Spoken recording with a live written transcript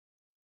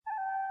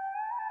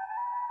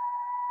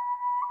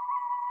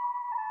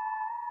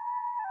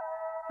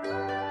มั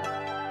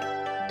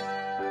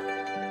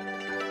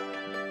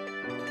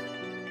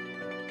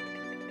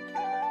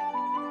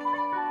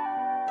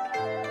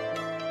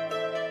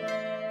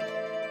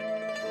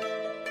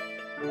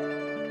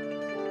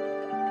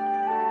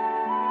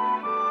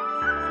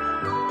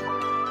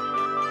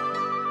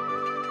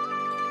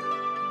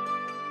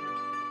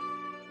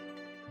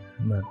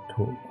ท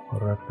ธุ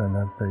รัตน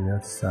ตยั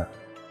สสะ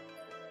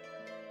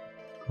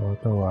ขอ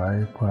ถวาย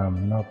ความ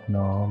นอบ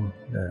น้อม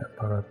แด่พ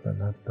ระรัต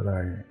นต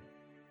รัย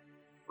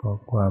ขอ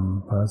ความ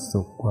ผา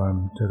สุขความ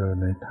เจริญ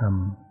ในธรรม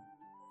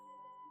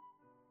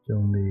จ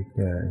งมีแ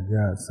ก่ญ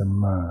าติสัม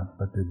มา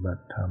ปฏิบั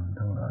ติธรรม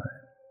ทั้งหลาย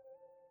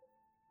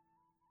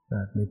จ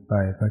ากนี้ไป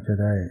ก็จะ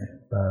ได้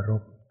ปราร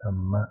ภธร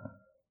รมะ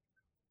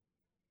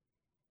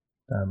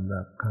ตามห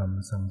ลักค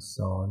ำสั่งส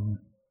อน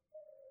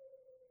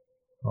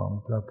ของ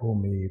พระผู้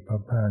มีพระ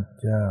ภาค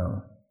เจ้า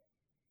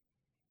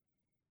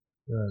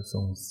เพื่อ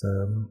ส่งเสริ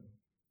ม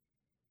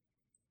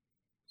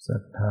ศรั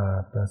ทธา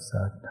ประส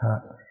าทะ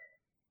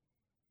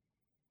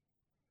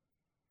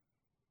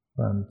ค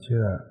วามเ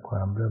ชื่อคว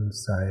ามเริ่ม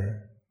ใส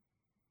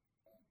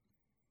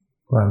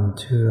ความ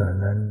เชื่อ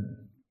นั้น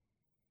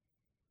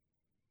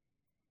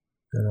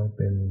จะต้องเ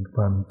ป็นค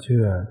วามเ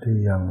ชื่อที่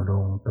ยังล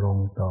งตรง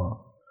ต่อ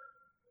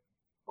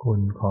คุ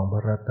ณของพร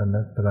ะรัตน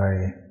ตรัย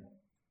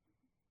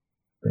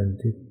เป็น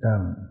ที่ตั้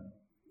ง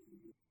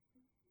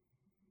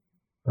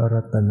พระ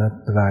รัตน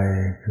ตรัย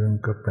ซึ่ง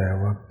ก็แปล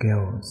ว่าแก้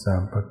วสา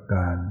มประก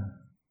าร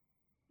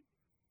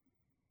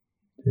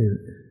ที่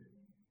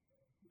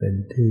เป็น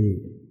ที่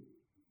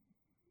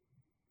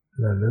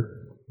ระลึก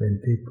เป็น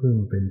ที่พึ่ง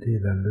เป็นที่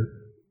ระลึก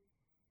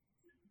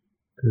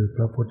คือพ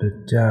ระพุทธ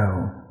เจ้า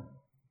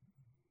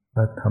พ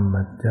ระธรรม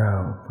เจ้า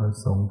พระ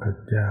สงฆ์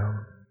เจ้า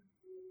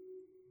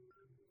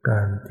ก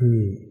ารที่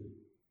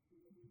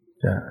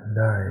จะไ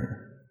ด้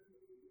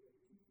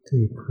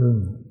ที่พึ่ง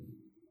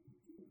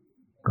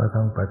ก็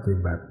ต้องปฏิ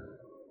บัติ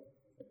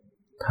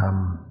ธรรม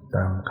ต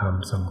ามค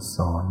ำสั่งส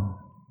อน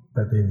ป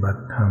ฏิบั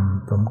ติธรรม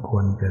สมคว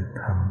รแก่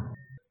ธรรม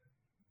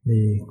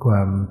มีคว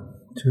าม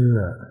เชื่อ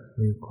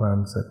มีความ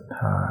ศรัทธ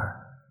า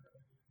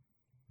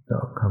ต่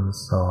อค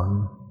ำสอน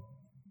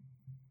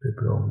ที่พ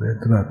ระองค์ได้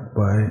ตรัส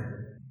ไว้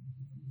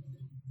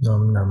น้อ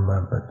มนำมา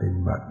ปฏิ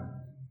บัติ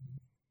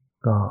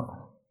ก็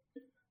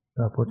พ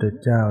ระพุทธ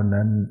เจ้า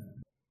นั้น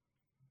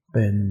เ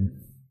ป็น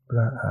พร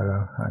ะอร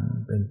หันต์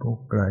เป็นผู้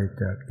ไกล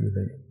จากกิเล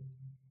ส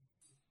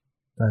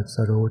ตรัส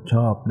รู้ช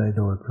อบในโ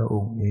ดยพระอ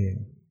งค์เอง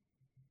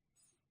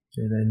จ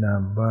ะได้นา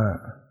มว่า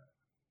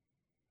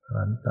อร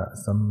หันต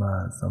สัมมา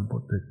สัมพุ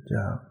ทธเ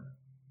จ้า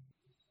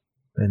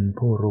เป็น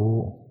ผู้รู้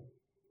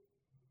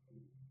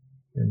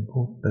เป็น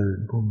ผู้ตื่น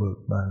ผู้เบิก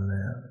บานแ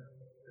ล้ว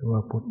เรียกว่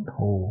าพุทโธ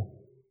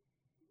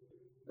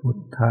พุท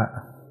ธะ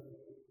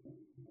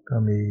ก็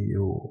มีอ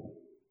ยู่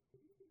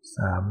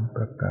3ป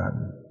ระการ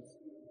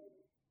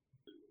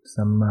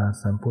สัมมา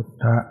สัมพุท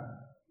ธะ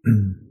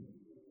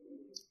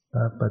พ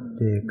ระปัจเ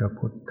จก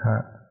พุทธะ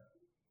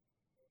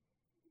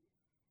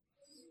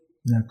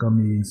แล้วก็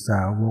มีส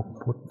าวก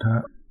พุทธะ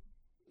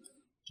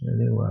เ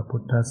รียกว่าพุ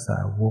ทธส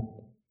าวก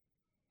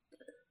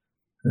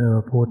เรียก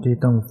ว่าผู้ที่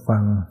ต้องฟั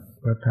ง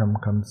พระธรรม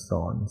คำส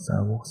อนสา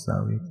วกสา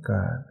วิก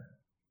า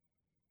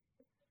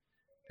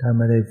ถ้าไ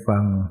ม่ได้ฟั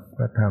งพ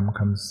ระธรรม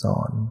คำสอ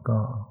นก็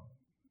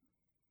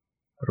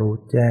รู้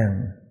แจ้ง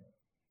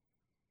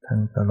ทั้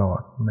งตลอ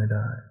ดไม่ไ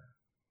ด้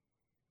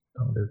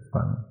ต้องได้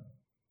ฟัง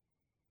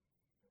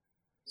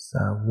ส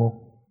าวก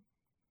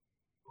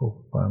ผู้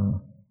ฟัง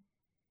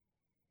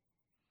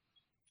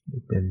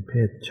ที่เป็นเพ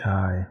ศช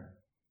าย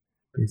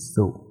ภิก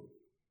ษุ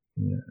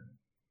เนี่ย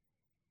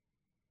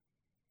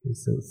ภิก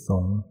ษุส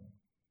งฆ์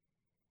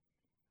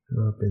หรือ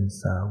ว่าเป็น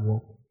สาว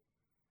ก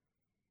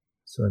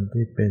ส่วน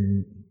ที่เป็น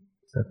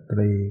สต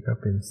รีก็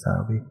เป็นสา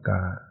วิก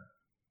า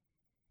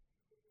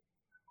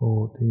ผู้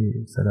ที่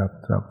สดับ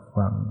ตรับ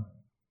ฟัง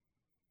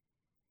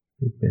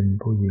ที่เป็น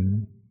ผู้หญิง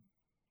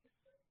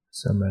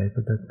สมัย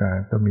พุทธกาล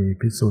ก็มี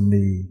ภิกษุ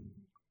ณี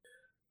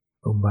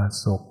อุบา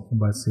สกอุ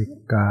บาสิ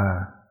กา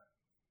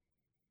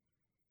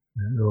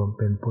รวมเ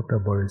ป็นพุทธ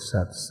บริ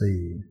ษัท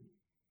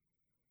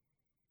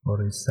4บ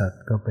ริษัท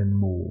ก็เป็น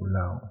หมู่เห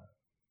ล่า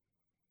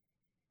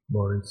บ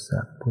ริษั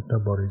ทพุทธ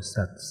บริ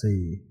ษัท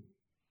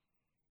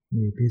4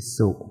มีภิก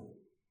ษุ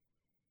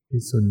ภิ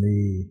กษุณี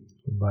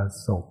อุบา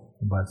สก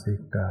อุบาสิ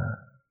กา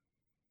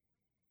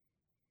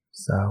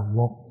สาว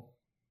ก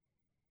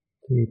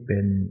ที่เป็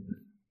น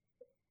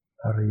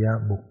อริย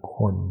บุคค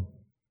ล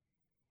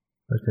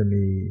ก็จะ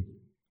มี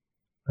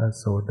พระ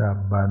โสดา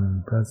บัน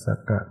พระส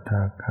กท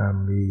าคา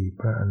มี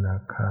พระอนา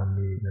คา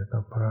มีและก็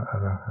พระอ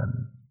รหัน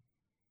ต์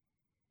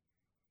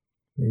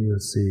มีอ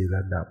ยู่4ร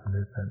ะดับ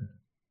ด้วยกัน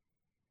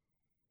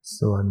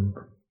ส่วน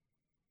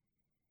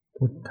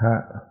พุทธะ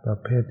ประ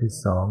เภทที่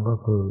2ก็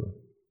คือ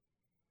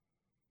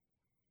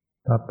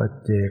พระปัจ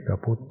เจก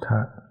พุทธ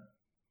ะ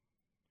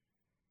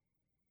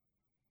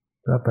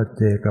พระปัจเ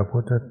จกพุ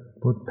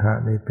ทธะ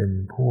นี่เป็น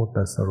ผู้ต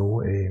รัสรู้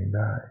เองไ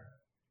ด้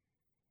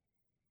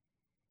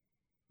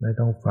ไม่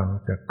ต้องฟัง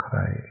จากใคร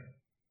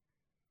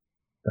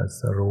ตรั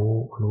ส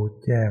รู้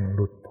แจ้งห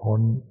ลุดพ้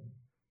น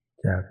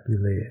จากกิ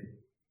เลส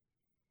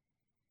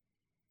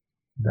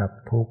ดับ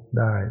ทุกข์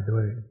ได้ด้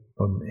วย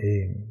ตนเอ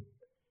ง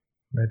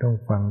ไม่ต้อง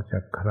ฟังจา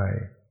กใคร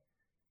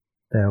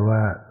แต่ว่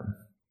า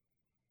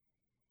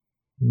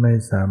ไม่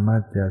สามาร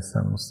ถจะ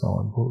สั่งสอ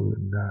นผู้อื่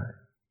นได้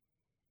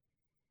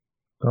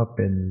ก็เ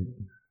ป็น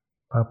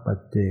พระปัจ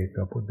เจก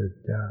พุทธ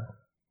เจ้า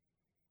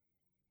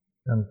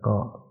ท่านก็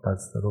ตรั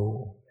สรู้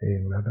เอง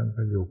แล้วท่าน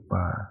ก็อยู่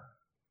ป่า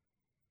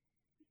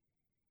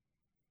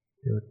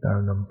อยู่ตาม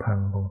ลำพัง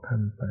ของท่า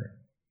นไป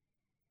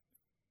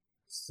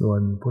ส่ว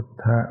นพุท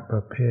ธะปร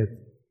ะเภท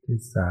ที่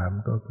สาม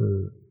ก็คือ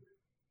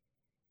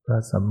พระ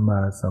สัมม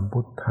าสัม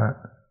พุทธะ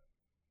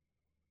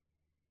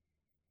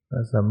พร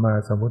ะสัมมา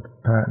สัมพุท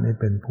ธะนี่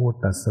เป็นผู้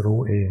ตรัสรู้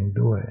เอง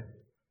ด้วย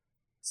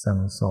สั่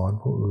งสอน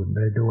ผู้อื่นไ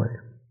ด้ด้วย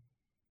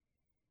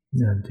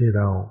อย่างที่เ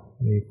รา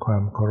มีควา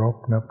มเคารพ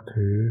นับ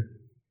ถือ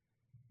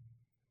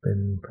เป็น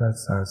พระ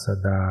ศาส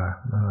ดา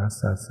มหา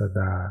ศาส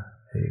ดา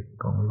เอก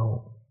ของโล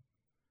ก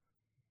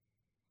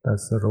ตรั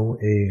สรู้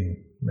เอง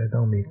ไม่ต้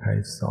องมีใคร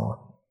สอน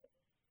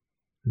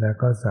และ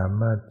ก็สา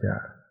มารถจะ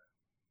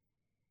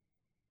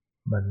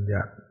บัญ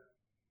ญัติ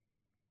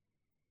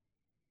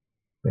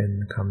เป็น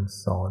ค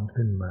ำสอน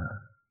ขึ้นมา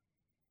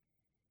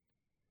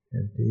อย่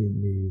างที่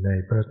มีใน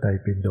พระไตร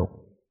ปิฎก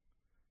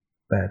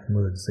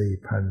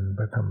 84,000 พ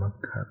ระธรรม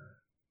ขันธ์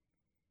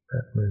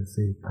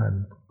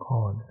 84,000 ข้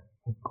อ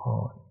ทุกข้อ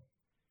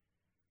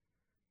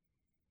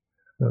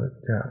เกิด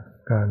จาก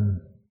การ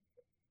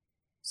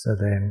แส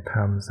ดงธร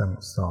รมสั่ง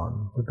สอน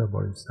พุทธบ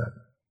ริษัท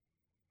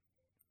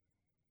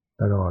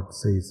ตลอด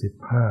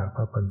45 พ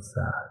ระพรรษ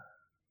า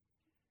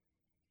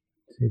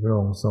ที่พระอ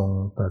งค์ทรง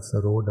ตรัส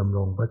รู้ดำร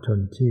งพระชน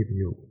ชีพ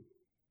อยู่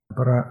พ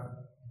ระ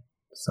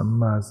สัม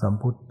มาสัม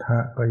พุทธะ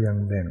ก็ยัง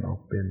แบ่งออ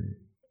กเป็น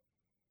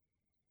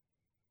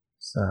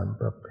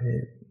3 ประเภ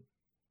ท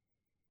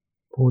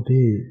ผู้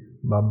ที่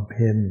บำเ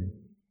พ็ญ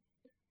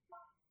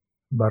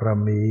บาร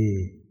มี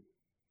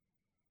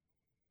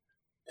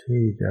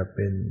ที่จะเ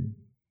ป็น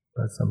พ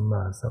ระสัมม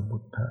าสัมพุ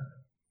ทธะ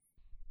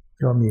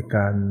ก็มีก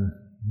าร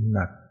ห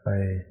นักไป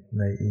ใ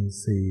นอิน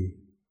ทรีย์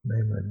ไม่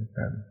เหมือน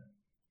กัน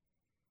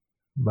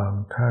บาง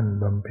ท่าน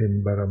บำเพ็ญ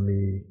บาร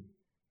มี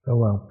ระ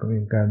หว่างเป็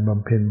นการบ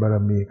ำเพ็ญบาร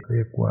มีเ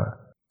รียกว่า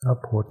พระ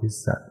โพธิ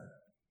สัตว์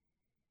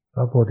พ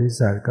ระโพธิ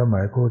สัตว์ก็หม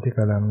ายผู้ที่ก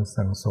ำลัง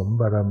สั่งสม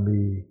บาร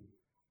มี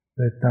ไ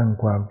ด้ตั้ง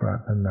ความปรา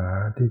รถนา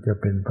ที่จะ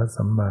เป็นพระ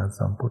สัมมา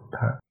สัมพุทธ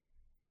ะ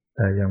แ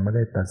ต่ยังไม่ไ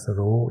ด้ตรัส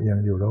รู้ยัง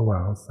อยู่ระหว่า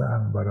งสร้าง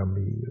บาร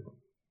มีอยู่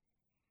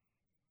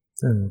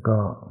ซึ่งก็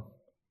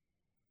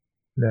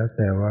แล้วแ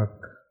ต่ว่า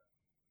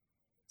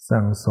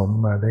สั่งสม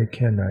มาได้แ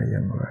ค่ไหนอ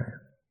ย่างไร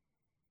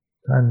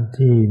ท่าน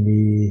ที่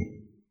มี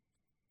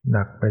ห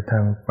นักไปทา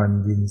งปัญ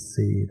ญี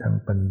สีย์ทาง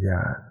ปัญญ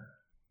า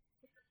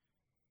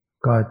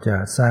ก็จะ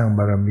สร้างบ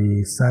ารมี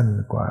สั้น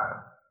กว่า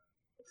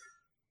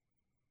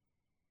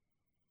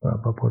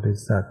พระโพธิ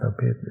สัตว์ประเ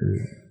ภทอื่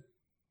น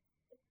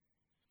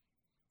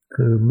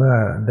คือเมื่อ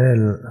ได้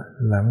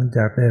หลังจ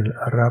ากได้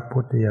รับพุ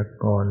ทธยา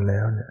กรแล้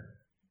วเนี่ย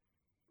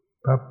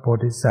พระโพ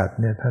ธิสัตว์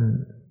เนี่ยท่าน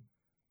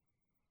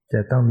จ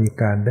ะต้องมี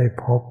การได้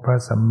พบพระ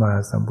สัมมา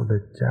สัมพุทธ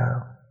เจ้า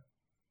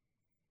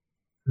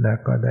และ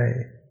ก็ได้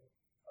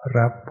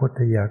รับพุทธ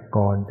ยาก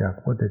รจากพ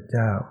ระพุทธเ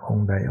จ้าอง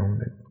ค์ใดองค์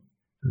หนึ่ง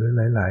หรือ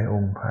หลายๆอ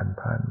งค์ผ่า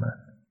นมา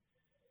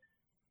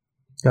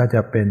ก็จ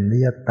ะเป็นนิ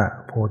ยต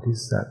โพธิ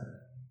สัตว์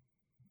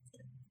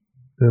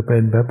คือเป็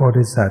นพระโพ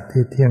ธิสัตว์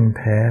ที่เที่ยงแ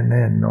ท้แ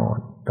น่นอน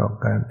ต่อ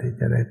การที่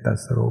จะได้ตรั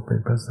สรู้เป็น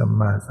พระสัม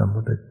มาสัม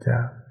พุทธเจ้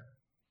า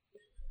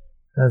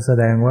และแส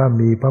ดงว่า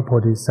มีพระโพ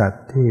ธิสัต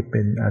ว์ที่เ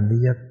ป็นอนิ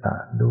ยตะ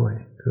ด้วย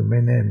คือไม่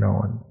แน่นอ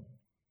น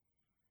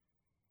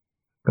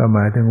ก็หม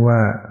ายถึงว่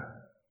า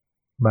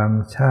บาง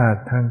ชา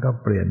ติท่านก็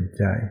เปลี่ยนใ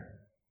จ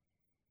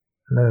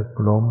เลิก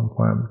ล้มค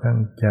วามตั้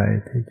งใจ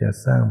ที่จะ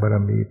สร้างบาร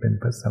มีเป็น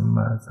พระสัมม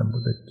าสัมพุ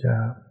ทธเจ้า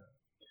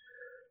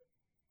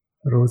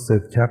รู้สึ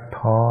กชัก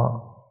ท้อ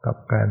กับ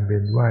การเวี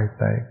ยนว่าย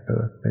ตายเ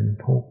กิดเป็น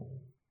ทุกข์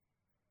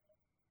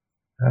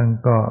ท่าน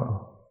ก็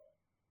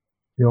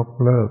ยก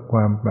เลิกคว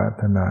ามปราร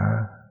ถนา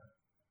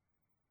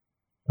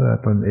เพื่อ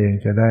ตนเอง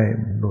จะได้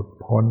หลุด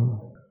พ้น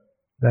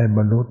ได้บ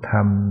รรลุธร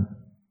รม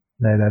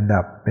ในระ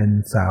ดับเป็น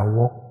สาว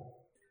ก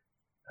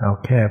เอา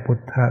แค่พุท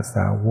ธส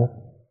าวก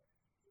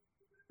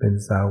เป็น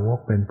สาวก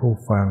เป็นผู้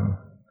ฟัง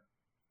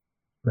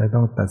ไม่ต้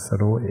องตรัส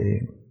รู้เอ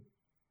ง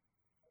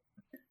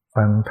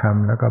ฟังธรรม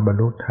แล้วก็บรร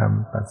ลุธรรม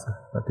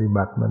ปฏิ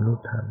บัติบรรลุ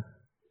ธรรม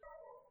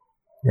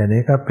อย่าง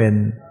นี้ก็เป็น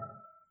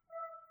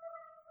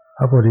พ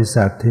ระโพธิ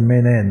สัตว์ที่ไม่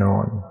แน่นอ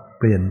น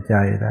เปลี่ยนใจ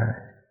ได้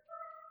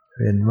เ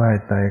วียนว่าย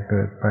ตายเ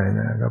กิดไปน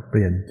ะก็เป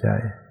ลี่ยนใจ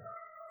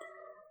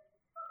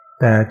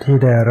แต่ที่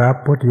ได้รับ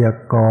พุทธยา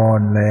กร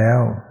แล้ว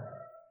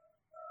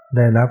ไ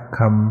ด้รับ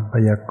คำพ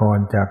ยากร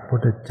ณ์จากพระพุท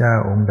ธเจ้า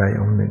องค์ใด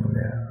องค์หนึ่งเ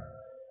นี่ย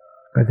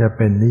ก็จะเ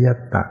ป็นนิย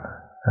ตะ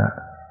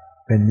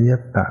เป็นนิย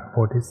ตะโพ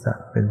ธิสัต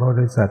ว์เป็นพระโพ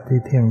ธิสัตว์ที่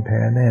เที่ยงแท้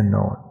แน่น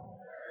อน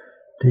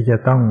ที่จะ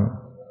ต้อง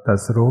ตรั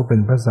สรู้เป็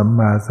นพระสัม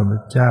มาสัมพุท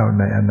ธเจ้า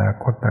ในอนา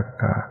คต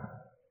การ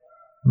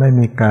ไม่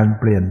มีการ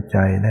เปลี่ยนใจ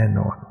แน่น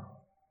อน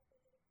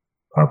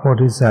พระโพ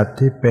ธิสัตว์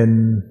ที่เป็น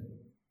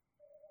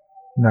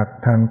หนัก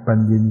ทางปัญ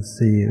ญี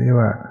สีย์เรียก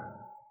ว่า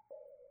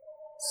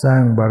สร้า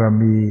งบาร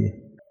มี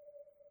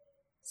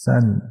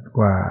สั้นก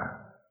ว่า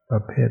ปร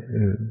ะเภท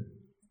อื่น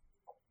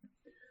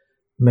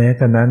แม้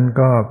กระนั้น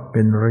ก็เ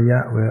ป็นระยะ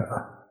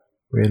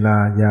เวลา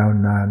ยาว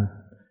นาน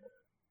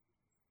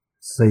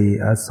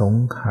4 อสง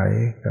ไขย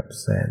กับ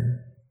แสน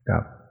กั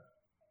บ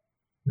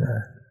นะ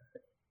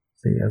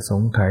4 อส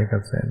งไขยกั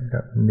บแสน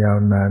กับยาว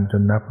นานจ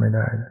นนับไม่ไ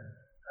ด้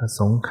อส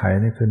งไขย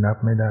นี่คือนับ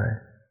ไม่ได้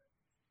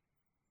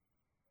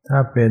ถ้า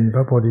เป็นพ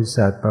ระโพธิ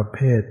สัตว์ประเภ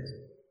ท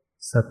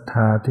ศรัทธ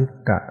าทิ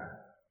กะ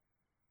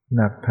ห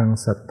นักทาง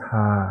ศรัทธ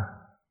า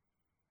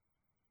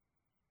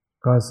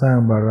ก็สร้าง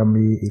บาร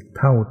มีอีก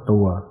เท่าตั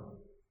ว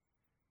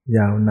ย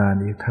าวนาน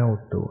อีกเท่า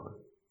ตัว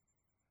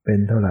เป็น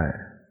เท่าไหร่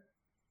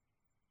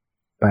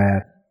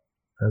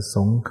8 อส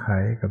งไข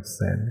ยกับแส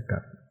นกั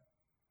บ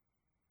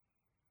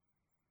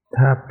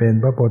ถ้าเป็น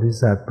พระโพธิ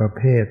สัตว์ประเ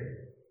ภท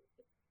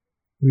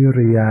วิ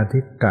ริยา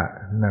ธิกะ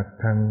หนัก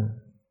ทาง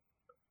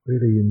วิ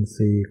ริยินท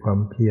รีย์ความ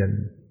เพียร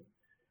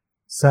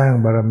สร้าง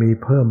บารมี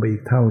เพิ่มไปอี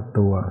กเท่า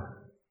ตัว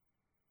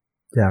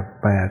จาก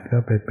8ก็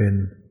ไปเป็น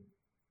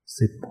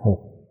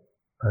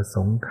16 อส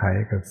งไขย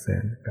กับแส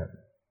นกับ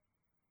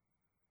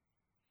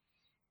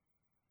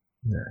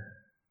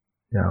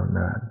ยาวน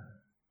าน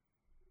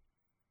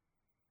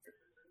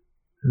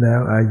แล้ว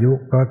อายุ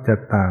ก็จะ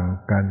ต่าง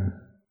กัน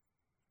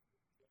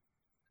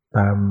ต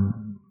าม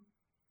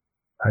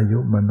อายุ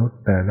มนุษย์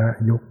แต่ละ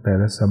ยุคแต่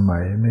ละสมั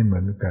ยไม่เหมื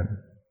อนกัน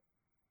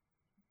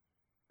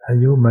อา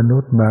ยุมนุ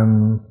ษย์บาง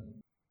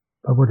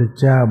พระพุทธ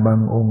เจ้าบาง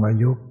องค์อา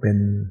ยุเป็น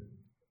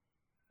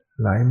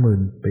หลายหมื่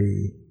นปี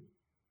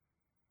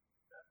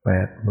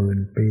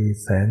80,000 ปี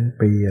แสน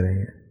ปีอะไร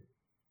เงี้ย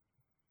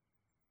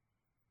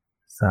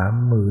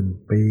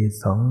30,000 ปี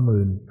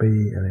20,000 ปี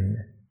อะไรเ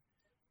งี้ย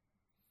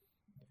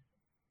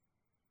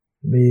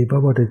มีพร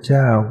ะพุทธเ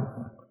จ้า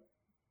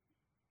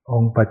อ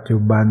งค์ปัจจุ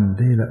บัน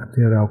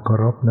ที่เราเคา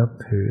รพนับ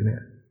ถือเนี่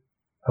ย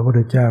พระพุทธ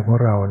เจ้าของ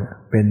เราเนี่ย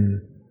เป็น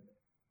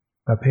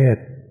ประเภท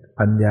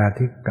ปัญญา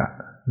ธิกะ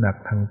หนัก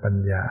ทางปัญ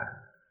ญา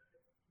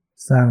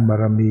สร้างบา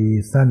รมี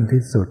สั้น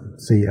ที่สุด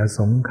4 อส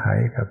งไขย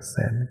กับแส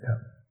นกับ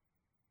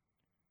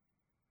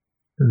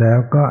แล้ว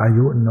ก็อา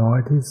ยุน้อย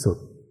ที่สุด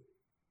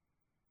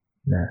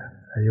นะ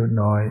อายุ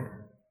น้อย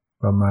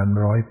ประมาณ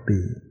100 ปี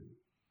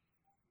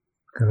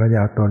ก็ย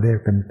าวตัวเลข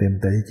เต็มๆ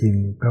แต่จริง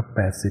ก็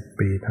80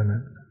 ปีเท่านั้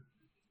น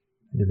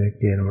อยู่ใน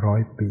เกณฑ์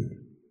100 ปี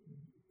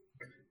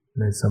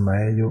ในสมัย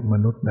อายุม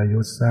นุษย์อายุ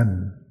สั้น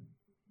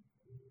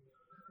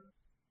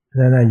แล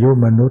ะอายุ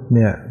มนุษย์เ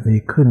นี่ยมี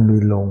ขึ้นมี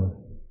ลง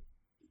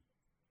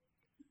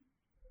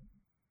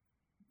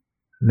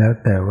แล้ว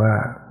แต่ว่า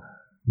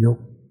ยุค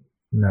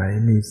ไหน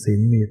มีศีล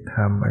มีธร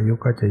รมอายุ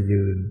ก็จะ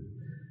ยืน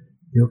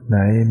ยุคไหน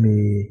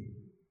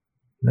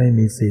ไม่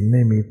มีศีลไ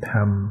ม่มีธร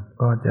รม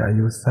ก็จะอา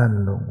ยุสั้น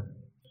ลง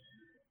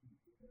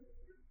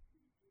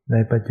ใน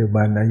ปัจจุ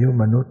บันอายุ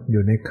มนุษย์อ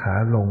ยู่ในขา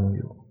ลงอ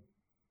ยู่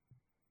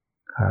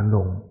ขาล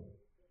ง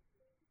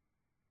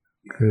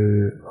คือ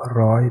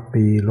100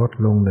 ปีลด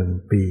ลง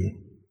1 ปี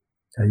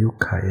อายุ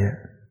ไข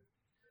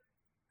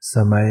ส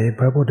มัย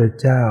พระพุทธ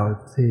เจ้า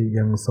ที่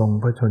ยังทรง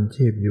พระชน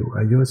ชีพอยู่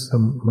อายุ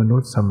มนุ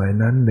ษย์สมัย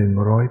นั้น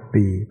100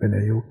 ปีเป็น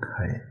อายุไข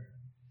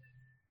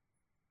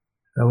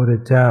พระพุทธ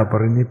เจ้าป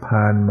รินิพพ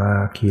านมา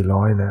กี่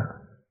ร้อยแล้ว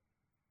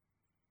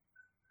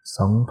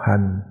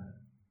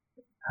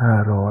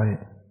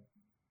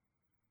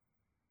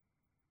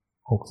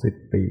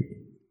2,560 ปี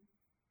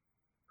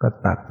ก็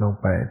ตัดลง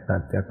ไปตั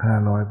ดจาก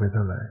500ไปเ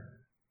ท่าไหร่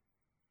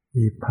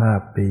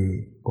25 ปี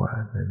กว่า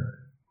หน่อย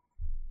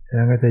ๆแ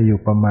ล้วก็จะอยู่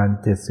ประมาณ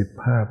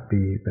75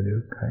 ปีเป็นอา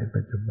ยุไข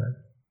ปัจจุบัน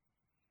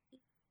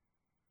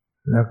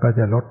แล้วก็จ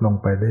ะลดลง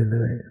ไปเ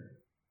รื่อย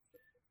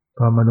ๆเพ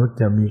ราะมนุษย์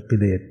จะมีกิ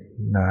เลส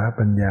หนา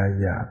ปัญญา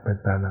หยาบไป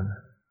ตามนั้น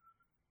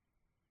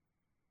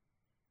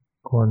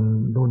คน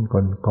รุ่น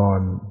ก่อ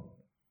น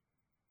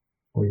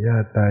ๆปู่ย่า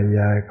ตาย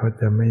ายเขา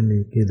จะไม่มี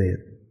กิเลส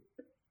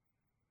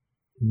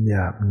หย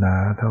าบหนา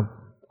เท่า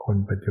คน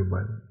ปัจจุบั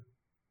น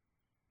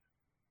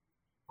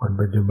คน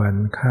ปัจจุบัน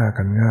ฆ่า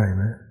กันง่ายไ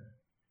หม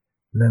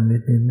เรื่องนิ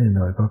ดๆห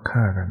น่อยๆก็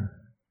ฆ่ากัน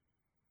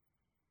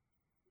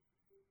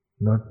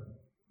รถ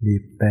บี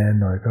บแต่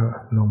หน่อยก็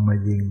ลงมา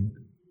ยิง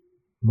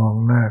มอง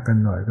หน้ากัน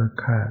หน่อยก็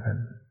ฆ่ากัน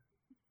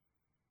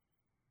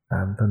ต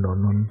ามถนน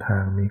หนทา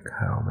งมี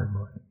ข่าว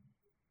บ่อย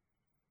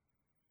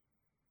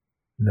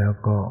ๆแล้ว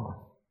ก็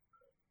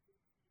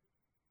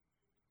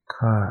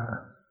ฆ่า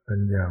เป็น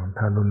อย่างท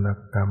ารุณ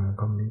กรรม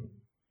ก็มี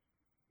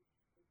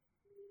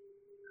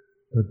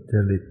ทุจ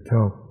ริตช่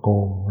อโก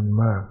งกัน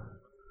มาก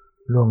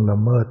ล่วงละ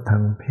เมิดทา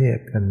งเพศ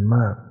กันม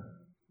าก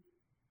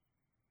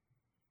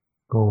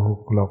โกห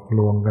กหลอกล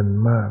วงกัน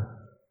มาก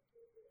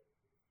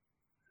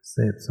เส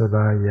พสุร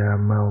ายา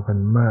เมากัน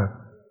มาก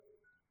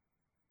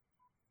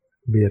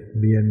เบียด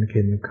เบียนเ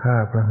ข็นฆ่า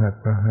ประหัต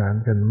ประหาร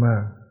กันมา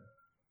ก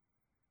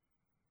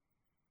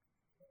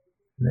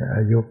และอ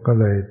ายุก็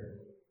เลย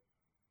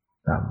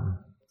ต่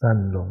ำสั้น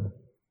ลง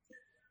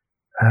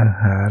อา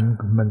หาร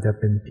มันจะ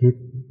เป็นพิษ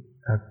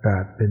อากา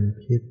ศเป็น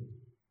พิษ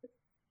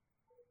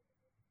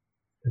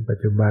ในปัจ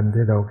จุบัน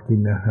ที่เรากิ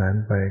นอาหาร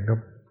ไปก็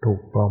ถูก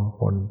ปลอม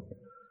ปน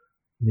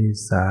มี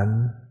สาร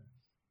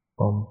ป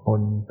ลอมป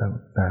น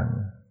ต่าง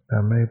ๆท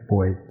ำให้ป่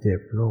วยเจ็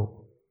บโรค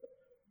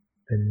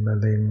ใน เป็นมะ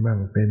เร็งบ้าง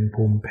เป็น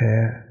ภูมิแพ้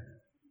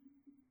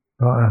เ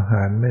พราะอาห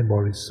ารไม่บ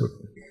ริสุทธิ์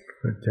เ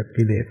กิดจาก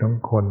กิเลสของ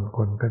ค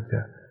นก็จ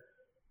ะ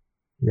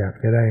อยาก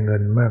จะได้เงิ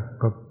นมาก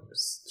ก็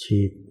ฉี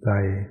ดใส่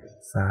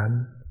สาร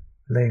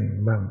เร่ง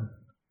บ้าง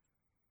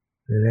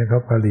เดี๋ยวนี้เขา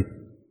ผลิต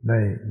ได้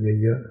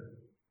เยอะ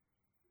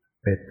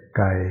ๆเป็ดไ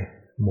ก่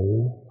หมู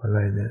อะไร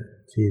เนี่ย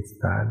ฉีด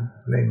สาร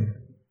เร่ง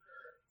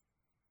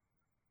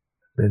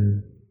เป็น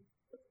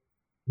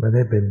ไม่ไ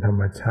ด้เป็นธร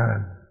รมชา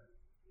ติ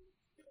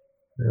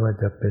ไม่ว่า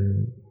จะเป็น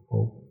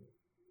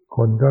ค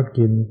นก็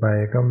กินไป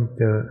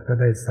ก็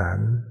ได้สาร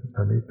ต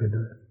อนนี้ไป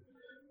ด้วย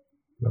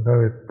แล้วก็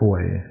ไปป่ว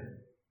ย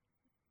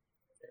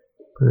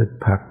พืช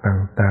ผัก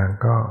ต่าง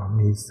ๆก็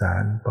มีสา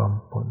รปลอม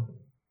ปน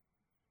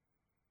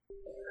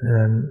ดัง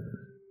นั้น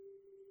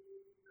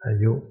อา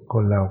ยุค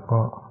นเรา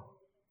ก็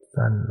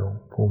สั้นลง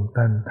ภูมิ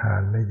ต้านทา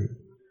นไม่ดี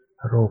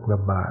โรคระ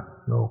บาด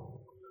โรค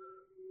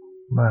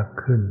มาก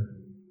ขึ้น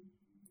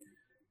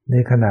ใน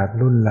ขนาด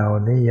รุ่นเรา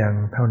นี่ยัง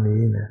เท่า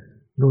นี้นะ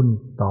รุ่น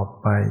ต่อ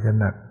ไปจะ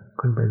หนัก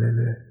ขึ้นไป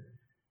เรื่อย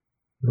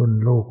ๆรุ่น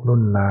ลูกรุ่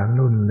นหลาน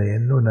รุ่นเหลน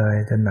รุ่นอะไร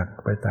จะหนัก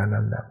ไปตามล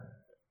ำดับ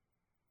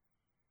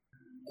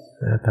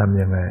จะท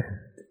ำยังไง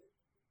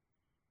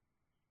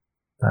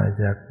ตาย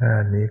จากหน้า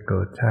นี้เกิ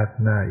ดชาติ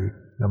หน้าอีก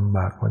ลำบ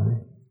ากกว่านี้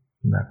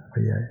หนักไป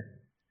ใหญ่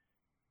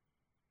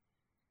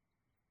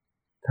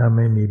ถ้าไ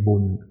ม่มีบุ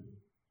ญ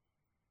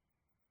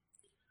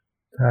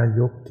ถ้า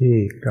ยุคที่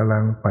กำลั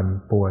งปั่น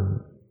ป่วน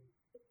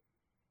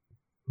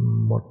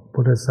หมด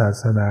พุทธศา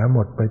สนาหม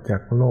ดไปจา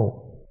กโลก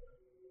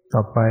ต่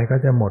อไปก็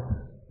จะหมด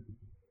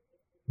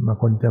บาง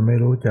คนจะไม่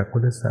รู้จักพุ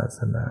ทธศาส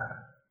นา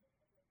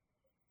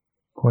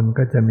คน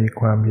ก็จะมี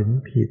ความเห็น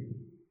ผิด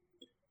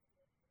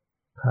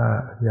ถ้า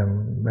อย่าง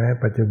แม้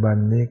ปัจจุบัน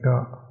นี้ก็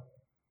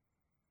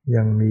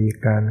ยังมี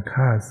การ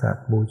ฆ่าสัต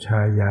ว์บูช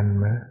ายัญ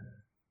ไหม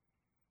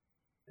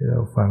ที่เร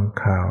าฟัง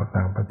ข่าว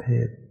ต่างประเท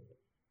ศ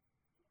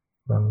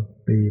บาง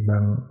ปีบา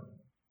ง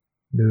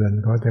เดือน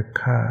เขาจะ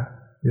ฆ่า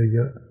เย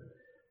อะๆ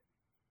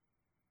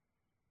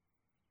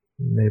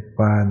ในป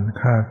าน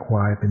ฆ่าคว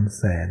ายเป็น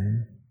แสน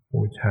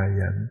บูชา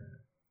ยัญ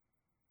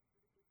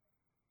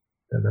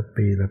แต่ละ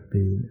ปี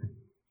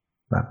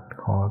ตัด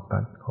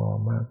คอ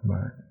มากม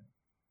าย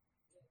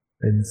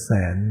เป็นแส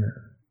น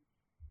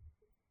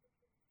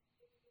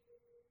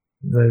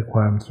ด้วยคว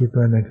ามคิด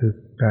ว่านั่นคือ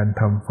การ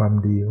ทำความ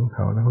ดีของเข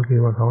าแล้วเขาคิด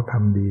ว่าเขาท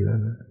ำดีแล้ว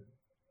นะ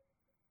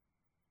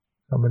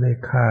เขาไม่ได้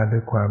ฆ่าด้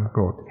วยความโก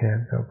รธแค้น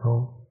เขา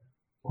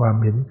ความ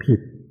เห็นผิ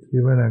ดคิ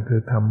ดว่านั่นคื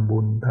อทำบุ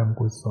ญทำ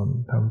กุศล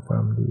ทำควา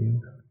มดี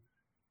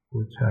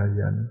บูชา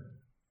ยัญ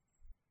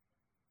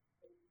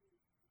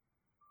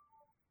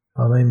พ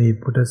อไม่มี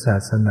พุทธศา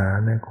สนา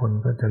เนี่ยคน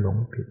ก็จะหลง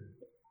ผิด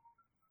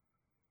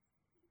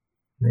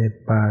เน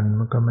ปาล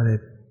มันก็ไม่ได้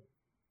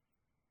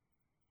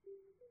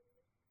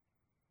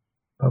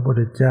พระพุท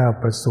ธเจ้า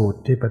ประสูติ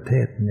ที่ประเท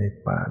ศเน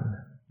ปาล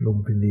ลุม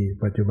พินี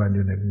ปัจจุบันอ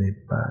ยู่ในเน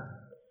ปาล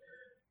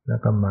แล้ว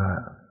ก็มา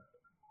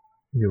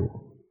อยู่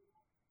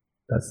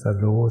ตรัส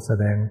รู้แส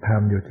ดงธรร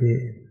มอยู่ที่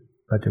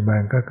ปัจจุบัน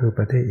ก็คือป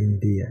ระเทศอิน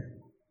เดีย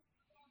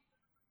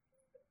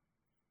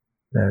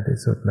แต่ที่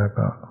สุดแล้ว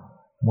ก็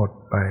หมด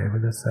ไปพุ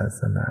ทธศา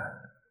สนา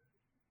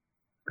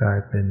กลาย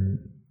เป็น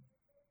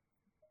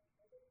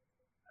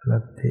ลั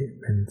ทธิ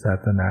เป็นศา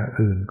สนา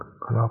อื่น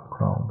ครอบค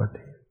รองประเท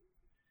ศ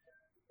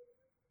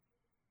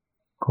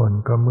คน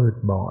ก็มืด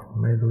บอด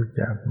ไม่รู้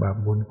จักบาป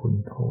บุญคุณ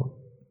โทษ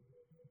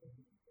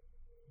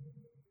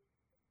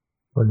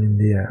คนอิน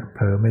เดียเผ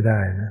ลอไม่ได้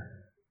นะ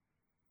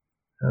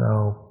เรา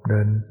เดิ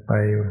นไป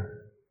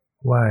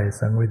ไหว้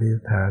สังเวช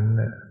ฐานเ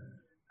นี่ย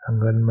เอา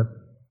เงินมา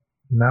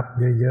นับ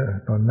เยอะ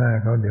ๆตอนหน้า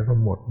เขาเดี๋ยวก็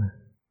หมดนะ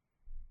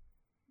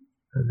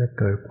ถ้าจะ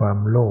เกิดความ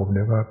โลภเ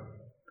ดี๋ยวก็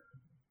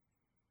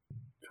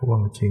ช่วง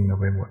ชิงเอา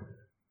ไปหมด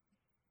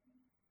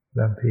บ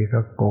างทีก็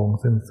โกง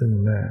ซึ่ง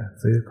หน้า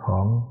ซื้อขอ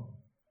ง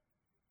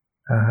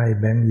ถ้าให้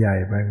แบงค์ใหญ่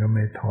ไปก็ไ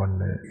ม่ทอน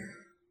เลย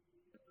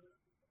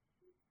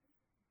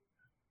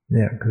เ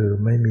นี่ยคือ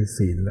ไม่มี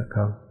ศีลแล้วเ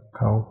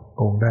ขาโ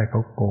กงได้เข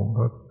าโกงเข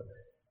า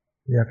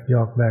ยักย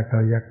อกได้เข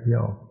ายักย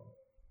อก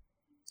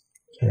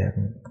แขก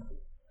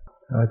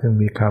เขาจึง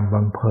มีคำ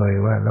บังเพย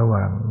ว่าระห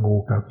ว่างงู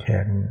กับแข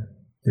ก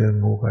เจอ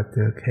งูกับเจ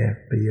อแขก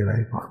ตีอะไร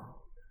ก่อน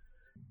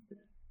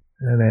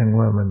แสดง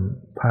ว่ามัน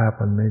ภาพ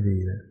มันไม่ดี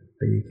เลย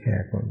ตีแข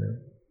กหมดเลย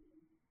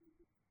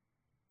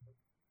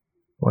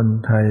คน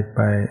ไทยไ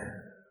ป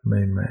ใ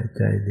หม่ๆใ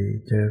จดี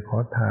เจอขอ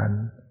ทาน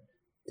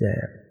แจ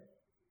ก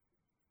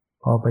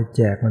พอไปแ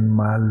จกมัน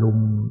มาลุม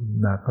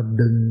หนักก็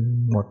ดึง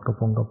หมดกระ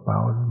เป๋า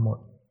หมด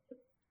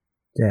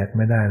แจกไ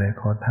ม่ได้เลย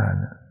ขอทาน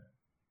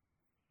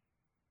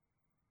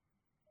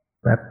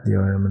แป๊บเดียว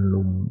มัน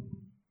ลุม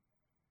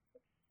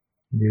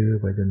ยื้อ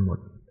ไปจนหมด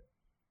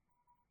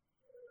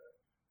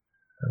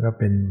แล้วก็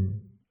เป็น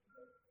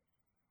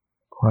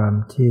ความ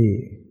ที่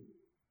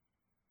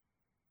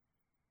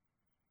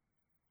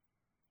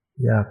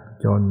ยาก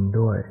จน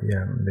ด้วยอ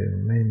ย่างหนึ่ง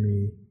ไม่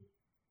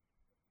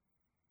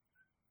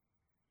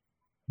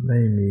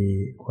มี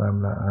ความ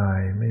ละอา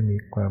ยไม่มี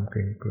ความเกร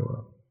งกลัว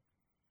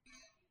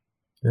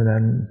ดัง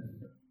นั้น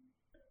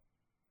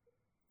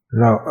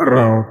เร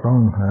าต้อ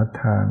งหา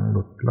ทางห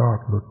ลุดรอด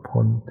หลุด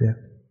พ้นเสีย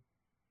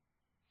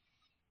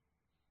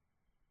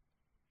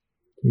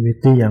ชีวิต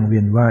ที่ยังเวี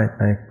ยนว่าย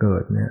ตายเกิ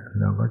ดเนี่ย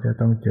เราก็จะ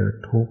ต้องเจอ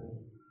ทุกข์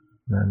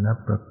นานับ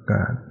ประก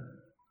าร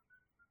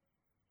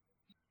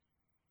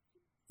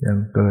อย่าง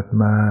เกิด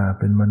มา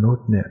เป็นมนุษ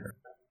ย์เนี่ย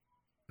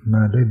ม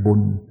าด้วยบุ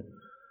ญ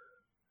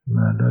ม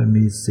าด้วย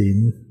มีศีล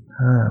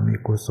5มี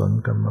กุศล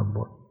กรรมบ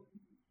ท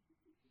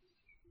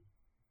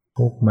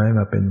ทุกข์ไหมม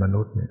าเป็นม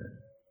นุษย์เนี่ย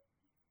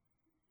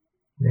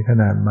ในข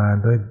นาดมา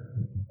ด้วย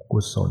กุ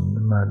ศล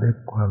มาด้วย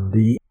ความ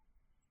ดี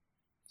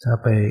ถ้า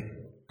ไป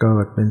เกิ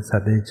ดเป็นสั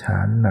ตว์เดรัจฉา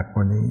นหนักก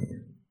ว่านี้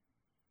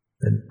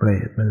เป็นเปร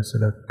ตเป็นอสุ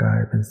รกาย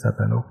เป็นสัตว์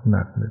นรกห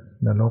นัก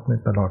นรกใน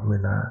ตลอดเว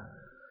ลา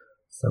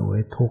เสว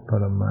ยทุกข์ท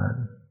รมาน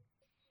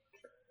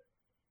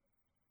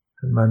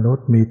มนุษ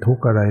ย์มีทุก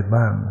ข์อะไร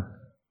บ้าง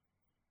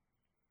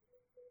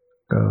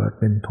เกิด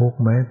เป็นทุกข์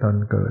ไหมตอน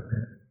เกิดเ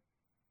นี่ย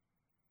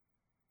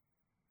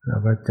เรา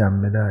ก็จ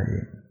ำไม่ได้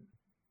อีก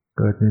เ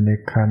กิดอยู่ใน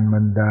ครรภ์มา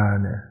รดา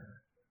เนี่ย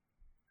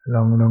ล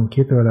อง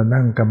คิดว่าเรา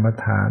นั่งกรรม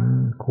ฐาน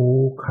คู่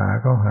ขา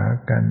เข้าหา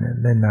กันเนี่ย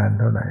ได้นาน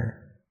เท่าไหร่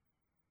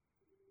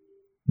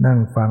นั่ง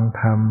ฟัง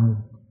ธรรม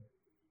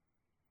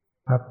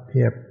พับเ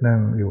พียบนั่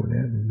งอยู่เ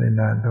นี่ยได้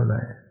นานเท่าไห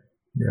ร่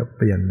เดี๋ยวเ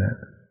ปลี่ยนนะ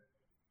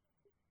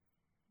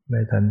ไ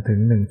ม่ทันถึง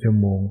1 ชั่ว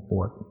โมงป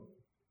วด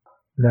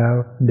แล้ว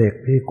เด็ก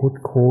ที่คุด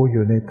คู้อ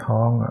ยู่ในท้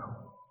องอ่ะ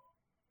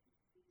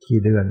กี่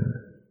เดือน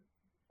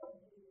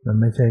มัน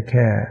ไม่ใช่แ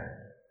ค่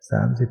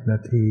30 นา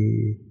ที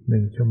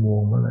1 ชั่วโม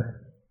งเมื่อไหร่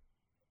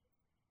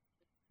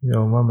โย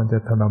มว่ามันจะ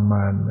ทรม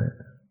านไหม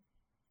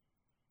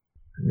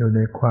อยู่ใน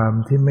ความ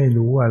ที่ไม่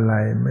รู้อะไร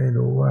ไม่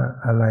รู้ว่า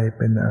อะไรเ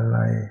ป็นอะไร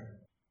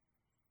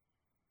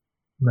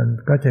มัน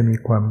ก็จะมี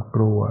ความก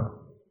ลัว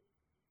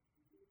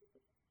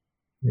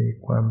มี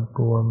ความ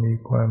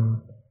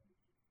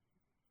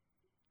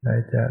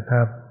ถ้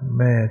า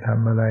แม่ท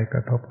ำอะไรกร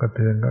ะทบกระเ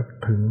ทือนก็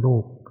ถึงลู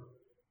ก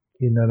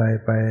กินอะไร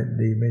ไป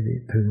ดีไม่ดี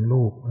ถึง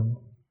ลูกมัน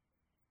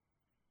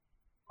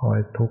คอย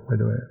ทุกข์ไป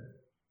ด้วย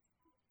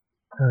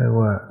เรียก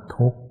ว่า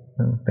ทุกข์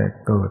ตั้งแต่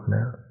เกิดแ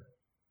ล้ว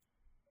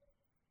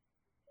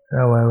แ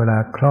ล้วเวลา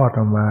คลอดอ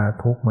อกมา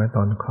ทุกข์ไหมต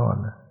อนคลอด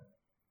นะ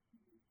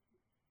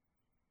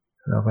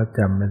เราก็จ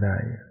ำไม่ได้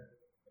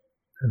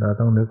เรา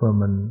ต้องนึกว่า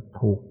มัน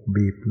ถูก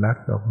บีบรัด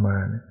ออกมา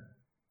เนี่ย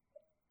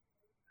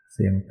เ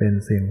สี่ยงเป็น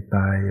เสี่ยงต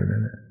ายอยู่นั่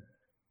นแหละ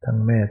ทั้ง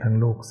แม่ทั้ง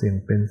ลูกเสี่ยง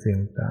เป็นเสี่ยง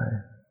ตาย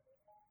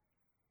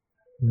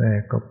แม่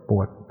ก็ป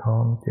วดท้อ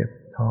งเจ็บ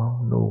ท้อง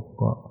ลูก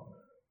ก็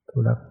ทุ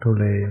ลักทุ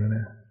เลน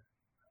ะ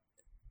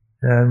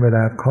ฉะนั้นเวล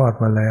าคลอด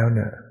มาแล้วเ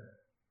นี่ย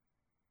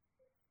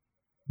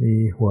มี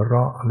หัวเร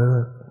าะเลิ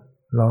ก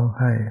ร้องไ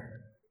ห้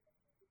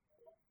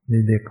มี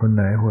เด็กคนไ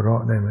หนหัวเรา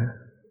ะได้ไหม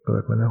เกิ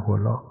ดมาแล้วหัว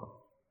เราะ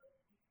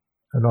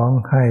ร้อง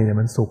ไห้เนี่ย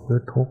มันสุขหรื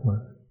อทุกข์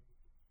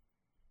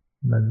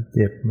มันเ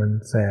จ็บมัน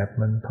แสบ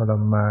มันทร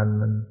มาน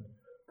มัน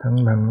ทั้ง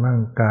ทางร่า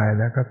งกาย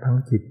แล้วก็ทั้ง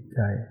จิตใ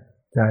จ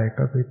ใจ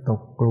ก็ไปต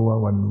กกลัว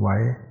หวั่นไหว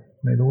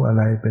ไม่รู้อะไ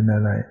รเป็นอ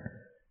ะไร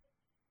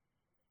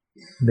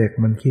เด็ก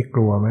มันขี้ก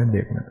ลัวไหมเ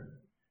ด็กนะ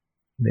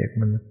เด็ก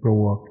มันกลั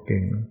วเ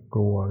ก่งก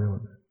ลัวไปหม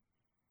ด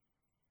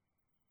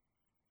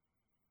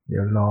เดี๋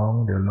ยวร้อง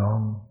เ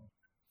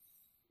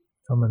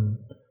พราะ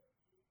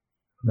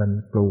มัน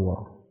กลัว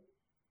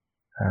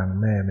ห่าง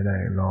แม่ไม่ได้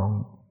ร้อง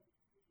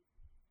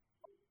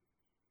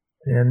เ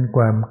พราะฉะนั้นค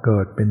วามเกิ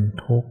ดเป็น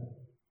ทุกข์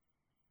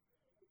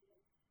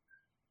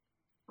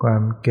ควา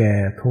มแก่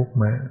ทุกข์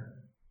ไหม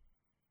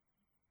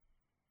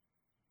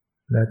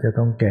แล้วจะ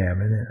ต้องแก่ไห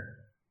มเนี่ย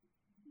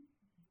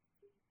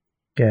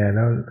แก่แ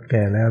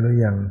ล้วหรื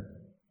อยั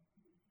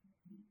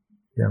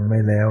งไม่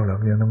แล้วหรอก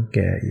ยังต้องแ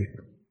ก่อีก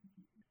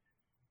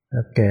ถ้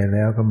าแก่แ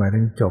ล้วก็หมายถึ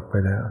งจบไป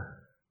แล้ว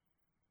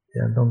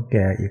ยังต้องแ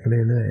ก่อีก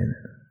เรื่อย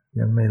ๆ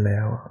ยังไม่แล้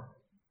ว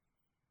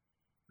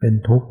เป็น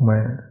ทุกข์ไหม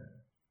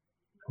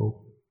ทุกข์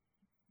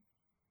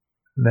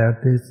แล้ว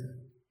ที่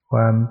คว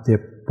ามเจ็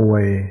บป่ว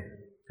ย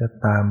จะ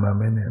ตามมาไห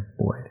มเนี่ย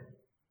ป่วย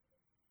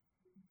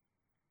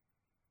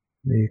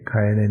มีใคร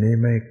ในนี้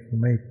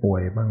ไม่ป่ว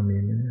ยบ้างมี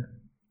ไหมเนี่ย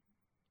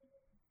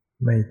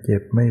ไม่เจ็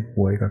บไม่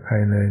ป่วยกับใคร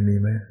เลยมี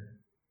ไหม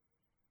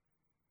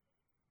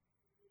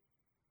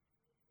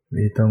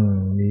ต้อง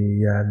มี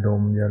ยาด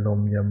มยาล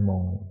มยาหม่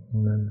อง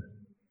นั้น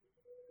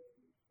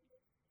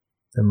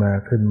จะมา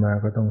ขึ้นมา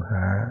ก็ต้องห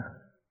า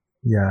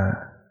ยา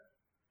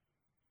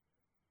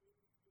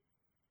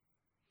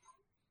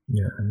เ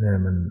นี่ย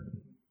มัน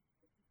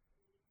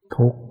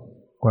ทุกข์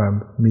ความ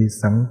มี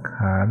สังข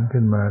าร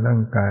ขึ้นมาร่า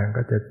งกาย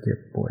ก็จะเจ็บ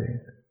ป่วย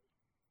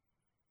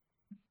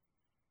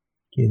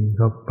กินเ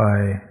ข้าไป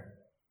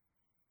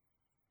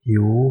หิ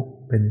ว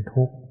เป็น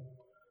ทุกข์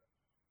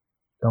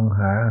ต้อง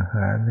หาอาห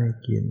ารให้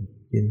กิน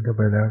เข้าไ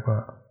ปแล้วก็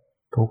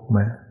ทุกข์ไหม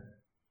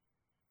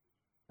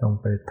ต้อง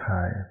ไปถ่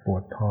ายปว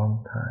ดท้อง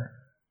ถ่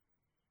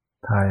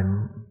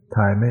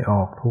ายไม่อ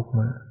อกทุกข์ไห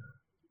ม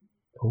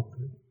ทุกข์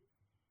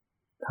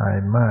ถ่าย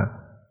มาก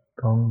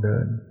ท้องเดิ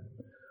น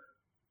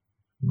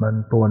มัน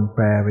ปรวนแป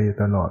รไปอยู่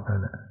ตลอดนั่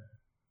นแหละ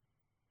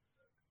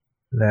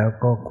แล้ว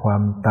ก็ควา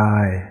มตา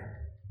ย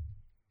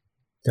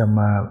จะม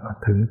า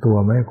ถึงตัว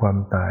ไหมความ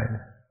ตาย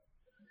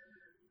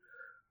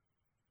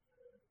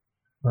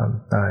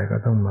ก็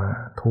ต้องมา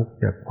ทุกข์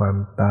จากความ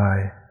ตาย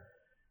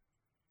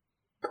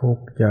ท ทุก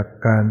ข์จาก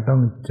การต้อ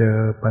งเจอ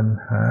ปัญ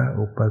หา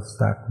อุปส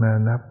รรคนา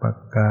นับประ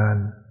การ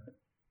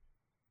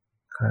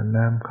ค่า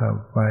น้ำค่า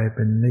ไฟเ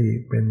ป็นหนี้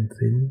เป็น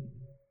สิน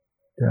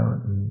เจ้า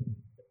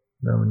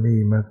หนี้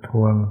มาท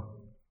วง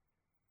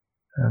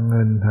หาเ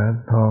งินหา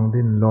ทอง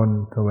ดิ้นรน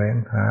แสวง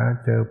หา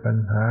เจอปัญ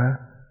หา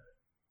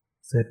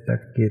เศรษฐ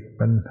กิจ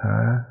ปัญหา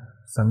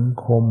สัง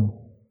คม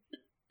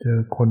เจอ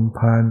คนพ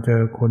าลเจ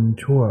อคน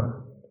ชั่ว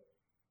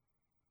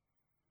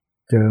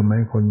เจอไหม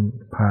คน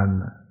พาล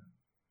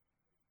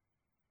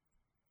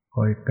ค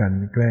อยกลั่น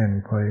แกล้ง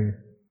คอย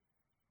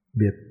เ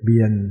บียดเบี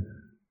ยน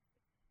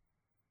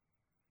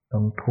ต้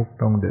องทุกข์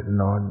ต้องเดือด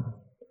ร้อน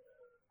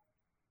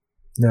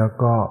แล้ว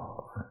ก็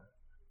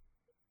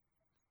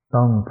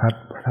ต้องพลัด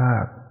พรา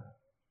ก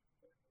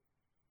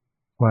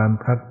ความ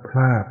พลัดพร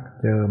าก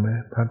เจอไหม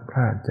พลัดพร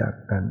ากจาก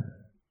กัน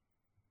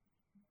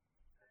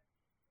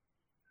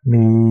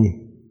มี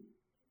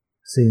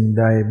สิ่ง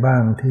ใดบ้า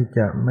งที่จ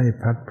ะไม่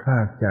พลัดพรา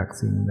กจาก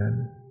สิ่งนั้น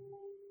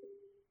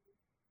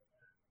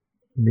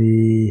มี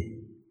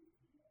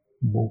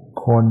บุค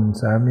คล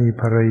สามี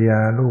ภรรย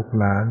าลูก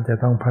หลานจะ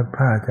ต้องพลัดพ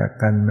รากจาก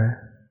กันไหม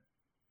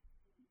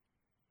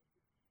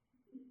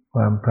ค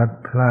วามพลัด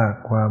พราก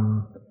ความ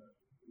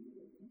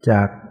จ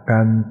ากกั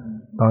น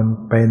ตอน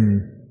เป็น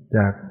จ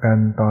ากกัน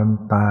ตอน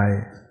ตาย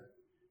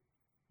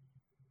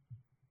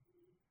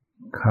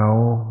เขา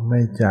ไ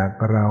ม่จาก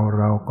เรา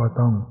เราก็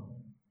ต้อง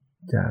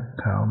จาก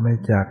เขาไม่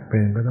จากเป็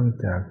นก็ต้อง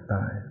จากต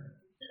าย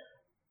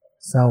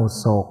เศร้า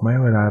โศกไหม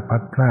เวลาพลั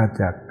ดพราก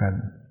จากกัน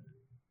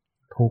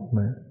ทุกข์ไห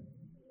ม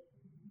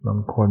บา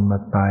งคนมา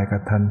ตายกร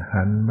ะทัน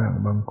หันบ้าง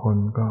บางคน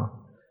ก็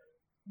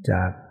จ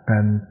ากกั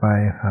นไป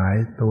หาย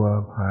ตัว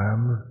หา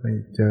ไม่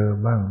เจอ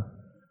บ้าง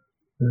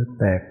หรือ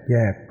แตกแย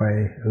กไป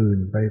อื่น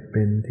ไปเ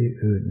ป็นที่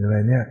อื่นอะไร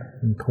เนี่ย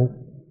มันทุกข์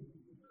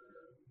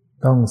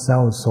ต้องเศร้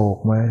าโศก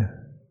ไหม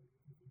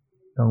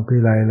ต้องพิ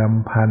ไรล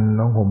ำพันธ์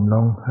ร้องห่มร้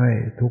องไห้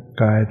ทุก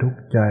กายทุก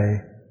ใจ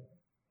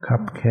คั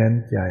บแค้น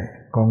ใจ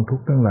กองทุก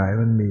ข์ทั้งหลาย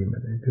มันมีมั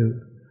นคือ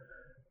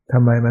ทำ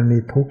ไมมันมี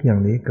ทุกข์อย่า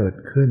งนี้เกิด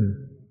ขึ้น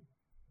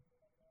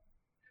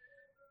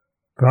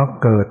เพราะ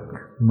เกิด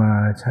มา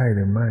ใช่ห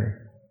รือไม่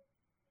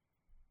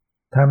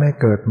ถ้าไม่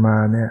เกิดมา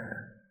เนี่ย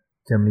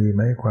จะมีไห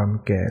มความ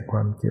แก่คว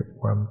ามเจ็บ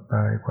ความต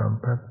ายความ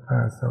พลัดพรา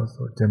กเศร้าโศ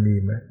กจะมี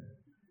ไหม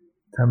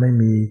ถ้าไม่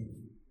มี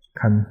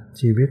ขันธ์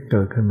ชีวิตเ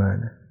กิดขึ้นมา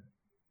เนี่ย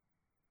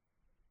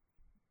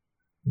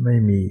ไม่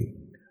มี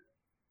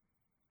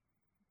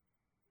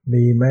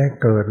ไหม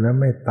เกิดแล้ว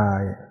ไม่ตา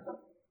ย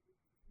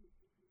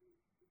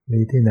มี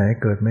ที่ไหน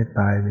เกิดไม่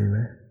ตายมีไหม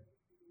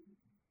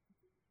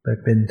ไป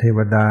เป็นเทว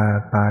ดา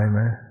ตายไห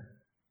ม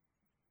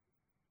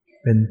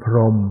เป็นพร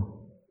หม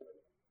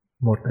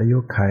หมดอายุ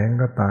ขัย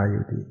ก็ตายอ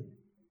ยู่ดี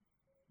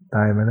ต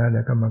ายมาแล้วเ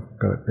ดี๋ยวก็มา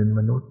เกิดเป็นม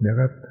นุษย์เดี๋ยว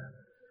ก็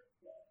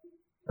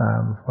ตา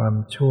มความ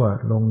ชั่ว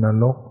ลงน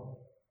รก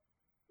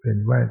เป็น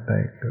ว่ายตา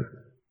ยเกิด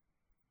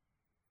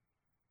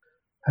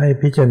ให้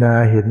พิจารณา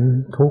เห็น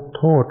ทุก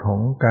โทษขอ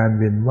งการ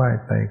เวียนว่าย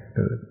ตายเ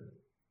กิด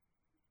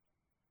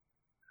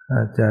อ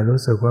าจจะรู้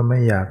สึกว่าไม่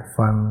อยาก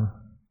ฟัง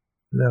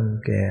เรื่อง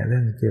แก่เรื่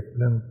องเจ็บเ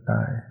รื่องต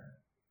าย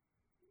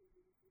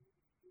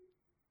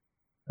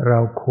เรา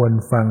ควร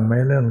ฟังไหม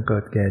เรื่องเกิ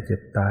ดแก่เจ็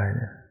บตายเ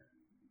นี่ย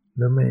ห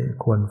รือไม่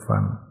ควรฟั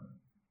ง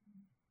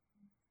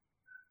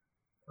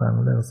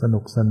เรื่องสนุ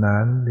กสนา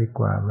นดี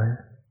กว่าไหม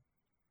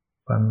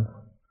ฟัง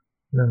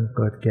เรื่องเ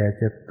กิดแก่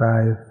เจ็บตาย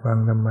ฟัง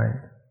ทำไม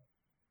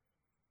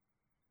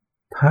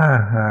ถ้า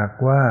หาก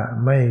ว่า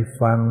ไม่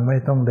ฟังไม่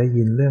ต้องได้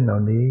ยินเรื่องเหล่า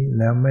นี้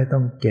แล้วไม่ต้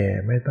องแก่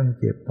ไม่ต้อง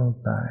เจ็บต้อง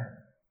ตาย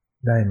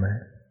ได้ไหม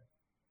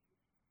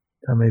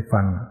ถ้าไม่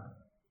ฟัง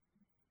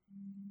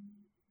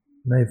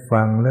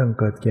เรื่อง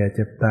เกิดแก่เ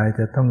จ็บตาย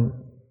จะต้อง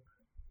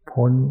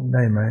พ้นไ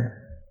ด้ไหม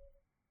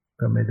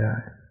ก็ไม่ได้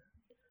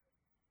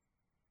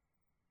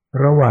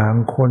ระหว่าง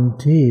คน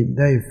ที่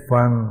ได้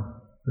ฟัง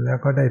แล้ว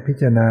ก็ได้พิ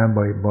จารณา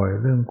บ่อย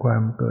ๆเรื่องควา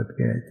มเกิดแ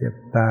ก่เจ็บ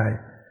ตาย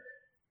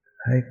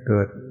ให้เ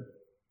กิด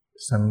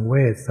สังเว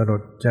ชสล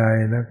ดใจ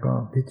แล้วก็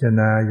พิจาร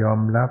ณายอ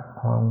มรับ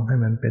มองให้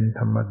มันเป็น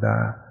ธรรมดา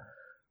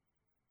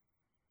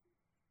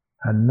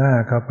หันหน้า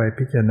เข้าไป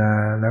พิจารณา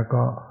แล้ว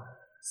ก็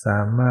ส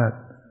ามารถ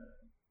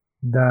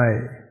ได้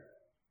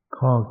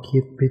ข้อคิ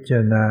ดพิจาร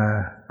ณา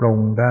ปรง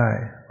ได้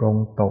ปรง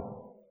ตก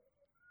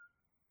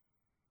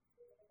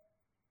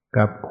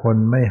กับคน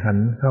ไม่หัน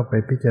เข้าไป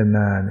พิจารณ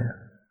าเนี่ย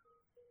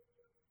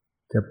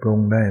จะปรง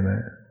ได้ไหม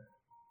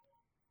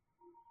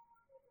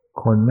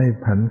คนไม่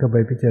หันเข้าไป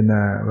พิจารณ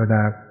า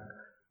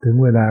ถึง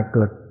เวลาเ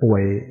กิดป่ว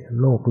ย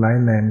โรคร้าย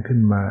แรงขึ้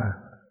นมา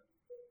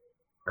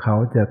เขา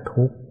จะ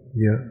ทุกข์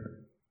เยอะ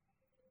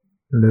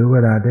หรือเว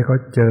ลาที่เขา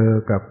เจอ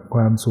กับค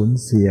วามสูญ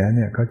เสียเ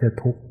นี่ยเขาจะ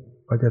ทุกข์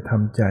เขาจะท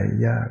ำใจ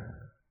ยาก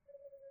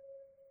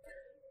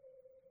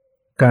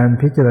การ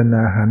พิจารณ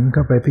าหันเข้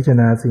าไปพิจาร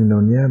ณาสิ่งเหล่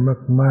านี้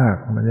มาก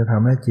ๆมันจะท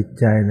ำให้จิต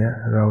ใจเนี่ย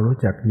เรารู้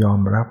จักยอ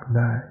มรับไ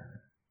ด้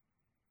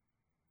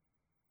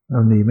เร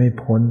าหนีไม่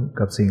พ้น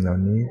กับสิ่งเหล่า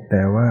นี้แ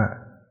ต่ว่า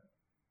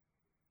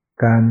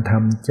การท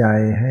ำใจ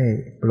ให้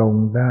ปลง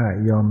ได้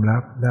ยอมรั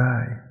บได้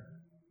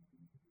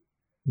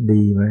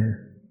ดีไหม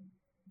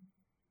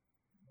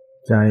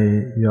ใจ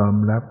ยอม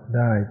รับไ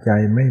ด้ใจ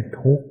ไม่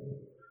ทุกข์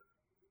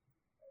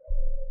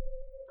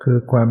คือ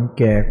ความแ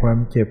ก่ความ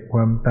เจ็บคว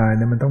ามตายเ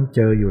นี่ยมันต้องเ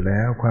จออยู่แ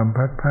ล้วความพ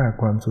ลัดพราก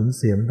ความสูญเ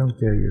สียมันต้อง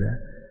เจออยู่แล้ว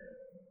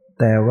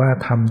แต่ว่า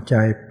ทำใจ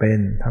เป็น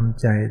ท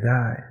ำใจไ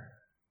ด้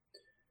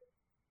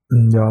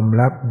ยอม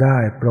รับได้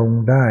ปรง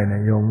ได้น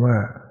ะโยมว่า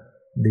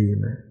ดี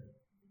ไหม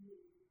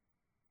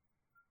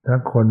ถ้า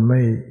คนไ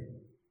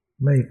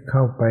ม่เข้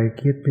าไป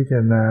คิดพิจา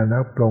รณาแล้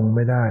วปรงไ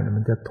ม่ได้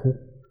มันจะทุก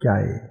ข์ใจ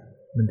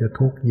มันจะ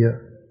ทุกข์เยอะ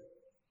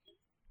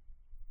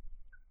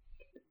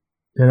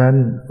ฉะนั้น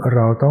เร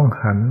าต้อง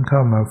หันเข้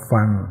ามา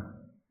ฟัง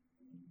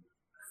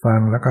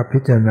แล้วก็พิ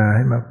จารณาใ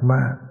ห้ม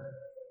าก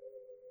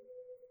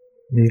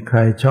ๆมีใคร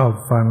ชอบ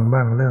ฟังบ้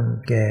างเรื่อง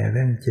แก่เ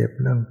รื่องเจ็บ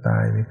เรื่องตา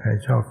ยมีใคร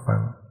ชอบฟั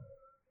ง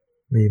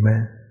มีไหม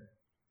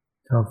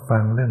ชอบฟั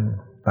งเรื่อง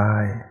ตา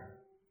ย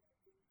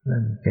เรื่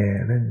องแก่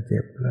เรื่องเจ็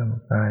บเรื่อง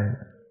ตาย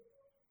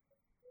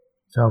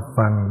ชอบ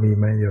ฟังมี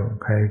ไหมโยม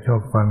ใครชอ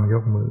บฟังย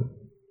กมือ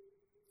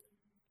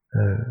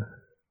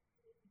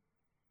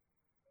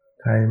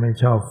ใครไม่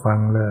ชอบฟัง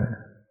เลย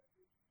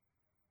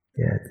แ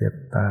ก่เจ็บ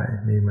ตาย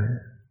มีไหม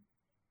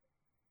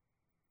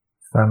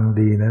ฟัง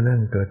ดีนะเรื่อ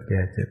งเกิดแ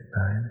ก่เจ็บต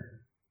ายนะ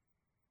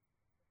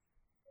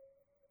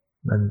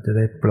มันจะไ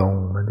ด้ปลง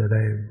มันจะไ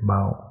ด้เบ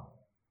า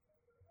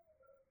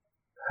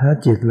ถ้า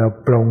จิตเรา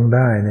ปลงไ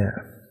ด้เนี่ย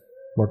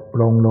ปลดป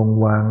ลงลง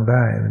วางไ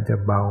ด้มันจะ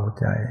เบา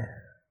ใจ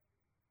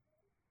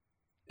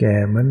แก่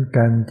เหมือน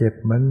กันเจ็บ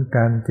เหมือน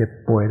กันเจ็บ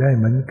ป่วยได้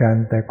เหมือนกัน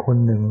แต่คน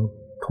หนึ่ง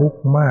ทุก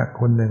ข์มาก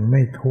คนหนึ่งไ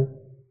ม่ทุกข์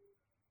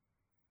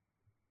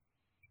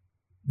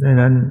ดัง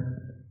นั้น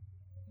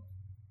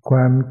คว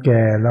ามแ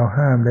ก่เรา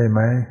ห้ามได้ไห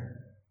ม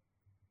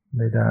ไ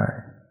ม่ได้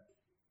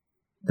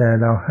แต่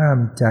เราห้าม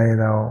ใจ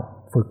เรา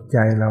ฝึกใจ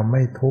เราไ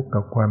ม่ทุกข์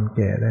กับความแ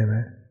ก่ได้ไหม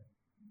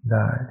ไ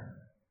ด้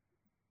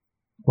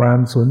ความ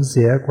สูญเ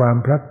สียความ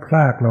พลัดพร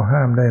ากเราห้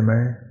ามได้ไหม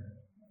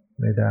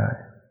ไม่ได้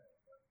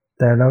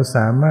แต่เราส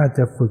ามารถจ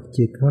ะฝึก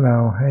จิตของเรา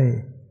ให้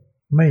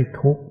ไม่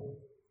ทุกข์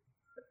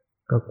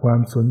กับความ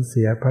สูญเ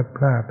สียพลัดพ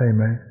รากได้ไ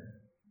หม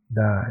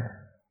ได้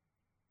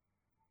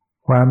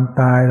ความ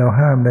ตายเรา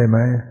ห้ามได้ไหม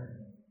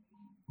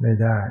ไม่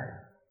ได้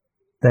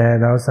แต่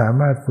เราสา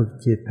มารถฝึก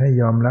จิตให้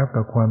ยอมรับ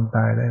กับความต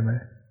ายได้ไหม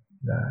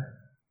ได้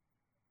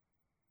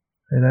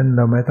ดังนั้นเร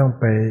าไม่ต้อง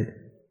ไป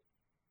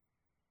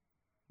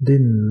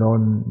ดิ้นร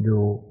นอ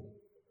ยู่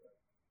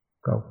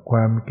กับคว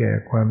ามแก่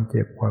ความเ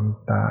จ็บความ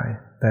ตาย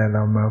แต่เร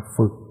ามา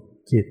ฝึก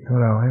จิตของ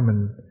เราให้มัน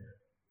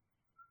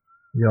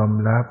ยอม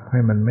รับให้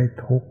มันไม่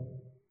ทุกข์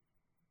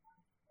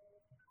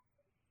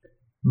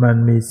มัน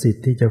มีสิท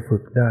ธิ์ที่จะฝึ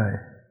กได้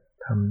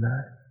ทำได้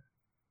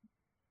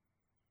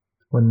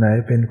คนไหน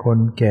เป็นคน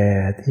แก่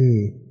ที่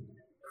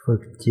ฝึ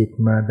กจิต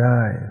มาไ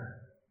ด้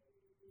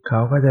เขา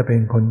ก็จะเป็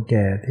นคนแ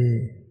ก่ที่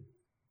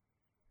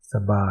ส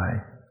บาย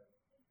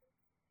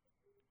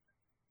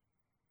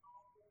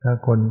ถ้า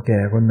คนแก่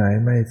คนไหน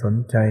ไม่สน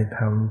ใจท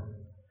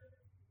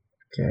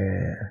ำ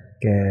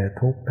แก่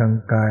ทุกข์ทาง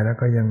กายแล้ว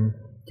ก็ยัง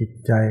จิต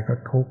ใจก็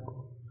ทุกข์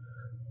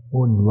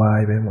วุ่นวาย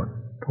ไปหมด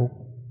ทุกข์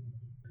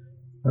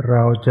เร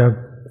าจะ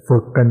ฝึ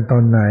กกันตอ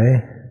นไหน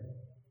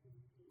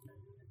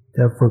จ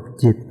ะฝึก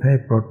จิตให้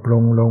ปลดปล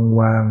งลง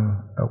วาง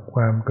กับคว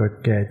ามเกิด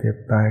แก่เจ็บ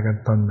ตายกัน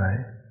ตอนไหน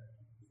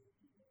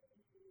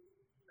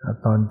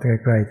ตอนใก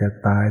ล้ๆจะ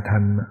ตายทั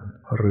น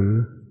หรือ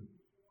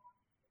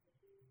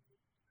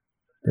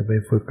จะไป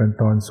ฝึกกัน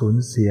ตอนสูญ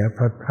เสียพ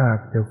ลัดพราก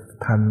จะ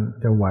ทัน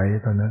จะไหว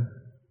ตอนนั้น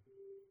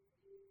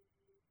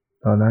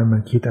มั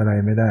นคิดอะไร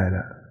ไม่ได้ล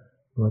ะ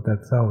มัวแต่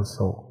เศร้าโศ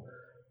ก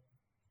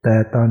แต่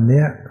ตอนเ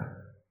นี้ย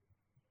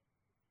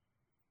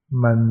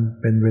มัน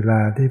เป็นเวล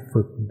าที่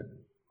ฝึก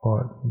พอ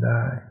ไ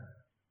ด้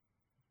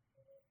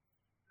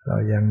เรา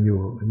ยัง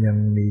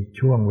มี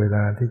ช่วงเวล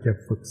าที่จะ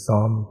ฝึกซ้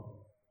อม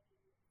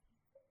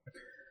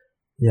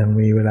ยัง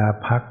มีเวลา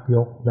พักย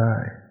กได้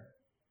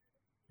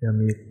ยัง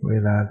มีเว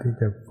ลาที่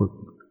จะฝึก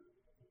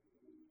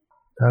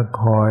ถ้า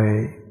คอย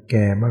แ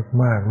ก่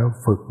มากๆแล้ว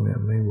ฝึกเนี่ย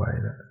ไม่ไหว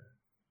แล้ว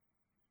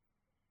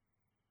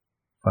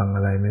ฟังอ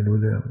ะไรไม่รู้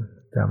เรื่อง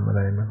จำอะไ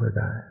รไม่ค่อย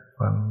ได้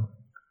ฟัง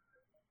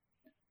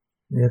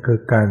นี่คือ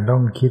การต้อ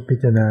งคิดพิ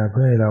จารณาเ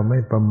พื่อให้เราไม่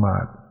ประมา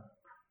ท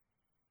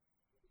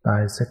ตา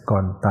ยซะก่อ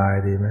นตาย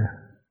ดีไหม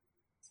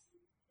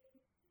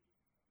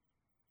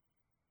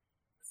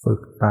ฝึ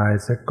กตาย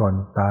ซะก่อน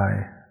ตาย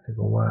เรีย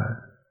กว่า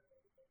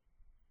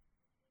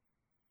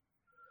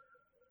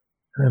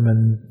ให้มัน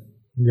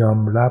ยอม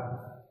รับ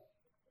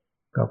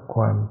กับค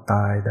วามต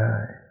ายได้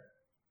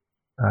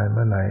ตายเ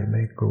มื่อไหร่ไ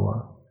ม่กลัว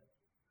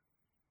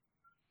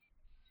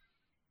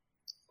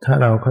ถ้า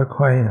เรา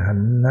ค่อยๆหัน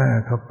หน้า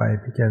เข้าไป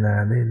พิจารณา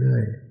เรื่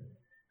อย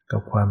ๆกั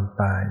บความ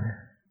ตายเนี่ย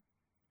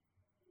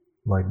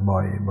บ่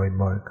อ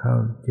ยๆเข้า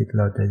จิตเ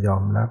ราจะยอ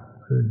มรับ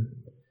ขึ้น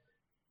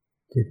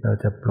จิตเรา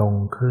จะปลง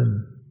ขึ้น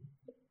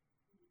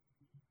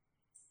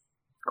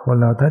คน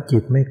เราถ้าจิ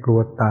ตไม่กลัว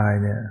ตาย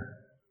เนี่ย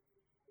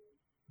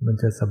มัน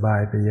จะสบา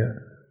ยไปเยอะ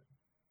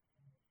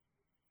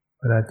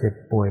เวลาเจ็บ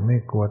ป่วยไม่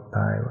กลัวต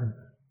าย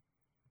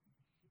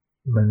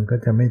มันก็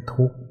จะไม่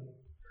ทุกข์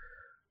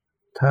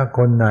ถ้าค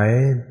นไหน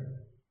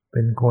เ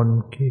ป็นคน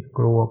ที่ก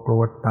ลั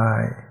วตา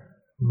ย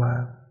มา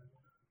ก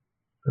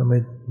ก็ไม่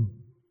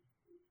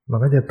มัน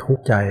ก็จะทุก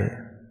ข์ใจ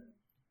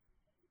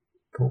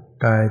ทุกข์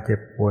กายเจ็บ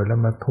ป่วยแล้ว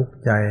มาทุกข์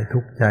ใจ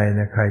เ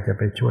นี่ยใครจะ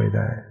ไปช่วยไ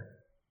ด้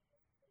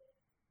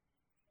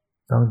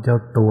ต้องเจ้า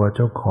ตัวเ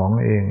จ้าของ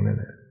เองนั่น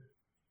แหละ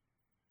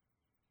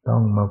ต้อ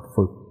งมา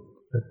ฝึก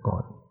ซะก่อ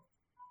น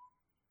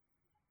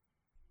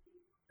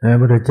พระ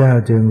พุทธเจ้า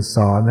จึงส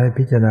อนให้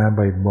พิจารณา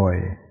บ่อย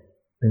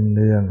ๆเ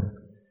นือง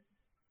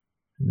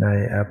ๆใน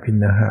อภิ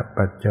นห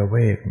ปัจจเว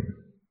ก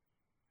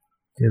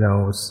ที่เรา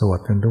สวด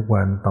กันทุก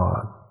วันต่อ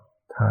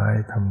ท้าย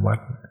ธรรมวัต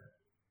ร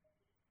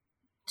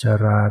ช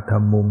ราธร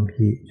รมุม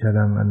หิช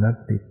รังอนัต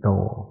ติโต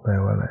แปล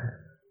ว่าอะไร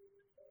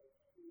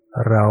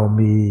เรา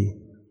มี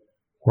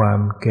ความ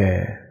แก่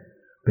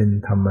เป็น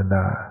ธรรมด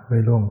าไม่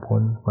ล่วงพ้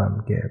นความ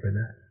แก่ไปไ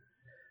ด้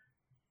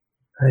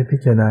ให้พิ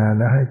จารณาแ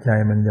ละให้ใจ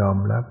มันยอม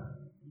รับ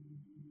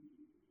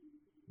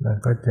แล้ว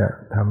ก็จะ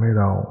ทำให้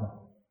เรา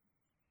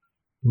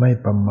ไม่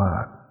ประมา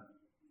ท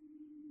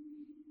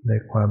ใน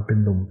ความเป็น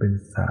หนุ่มเป็น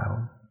สาว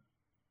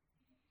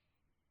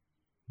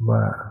ว่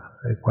า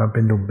ไอ้ความเป็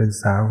นหนุ่มเป็น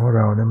สาวของเ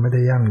ราเนี่ยไม่ไ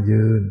ด้ยั่ง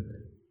ยืน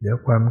เดี๋ยว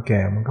ความแ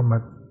ก่มันก็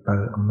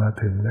มา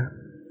ถึงแล้ว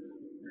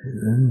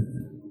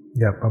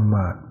อย่าประม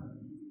าท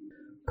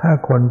ถ้า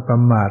คนประ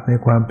มาทใน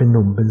ความเป็นห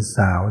นุ่มเป็นส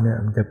าวเนี่ย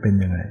มันจะเป็น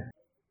ยังไง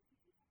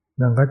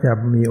นั่นก็จะ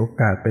มีโอ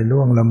กาสไปล่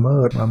วงละเมิ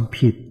ดความ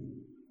ผิด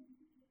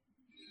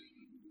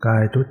กา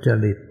ยทุจ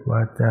ริตว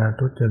าจา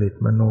ทุจริต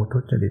มโนทุ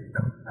จริต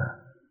ต่าง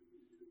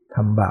ๆท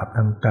ำบาปท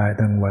างกาย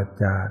ทางวา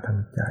จาทาง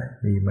ใจ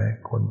มีไหม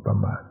คนประ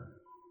มาท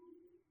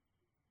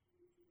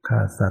ฆ่า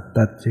สัตว์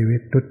ตัดชีวิ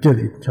ตทุจ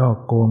ริตฉ้อ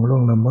โกงล่ว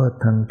งละเมิด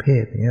ทางเพ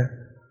ศอย่างเงี้ย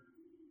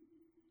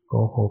โก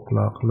หกหล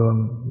อกลวง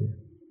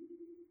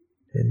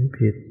เห็น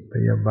ผิดพ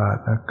ยาบาท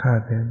อาฆาต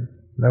แทน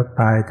แล้ว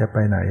ตายจะไป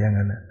ไหนอย่าง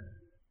นั้นนะ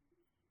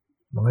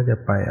มันก็จะ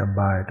ไปอ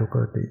บายทุกข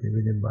ติ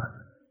วินิบาต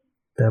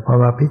แต่พอ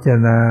มาพิจาร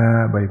ณา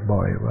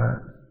บ่อยๆว่า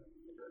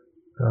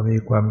เรามี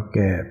ความแ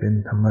ก่เป็น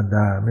ธรรมด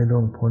าไม่ล่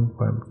วงพ้นค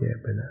วามแก่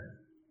ไปได้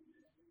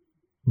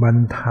บรร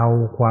เทา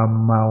ความ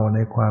เมาใน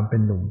ความเป็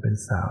นหนุ่มเป็น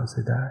สาวเ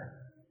สียได้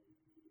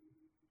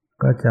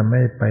ก็จะไ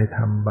ม่ไปท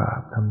ำบา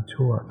ปทำ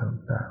ชั่ว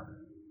ต่าง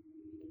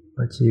ๆเพ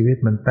ราะชีวิต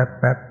มันแ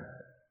ป๊บ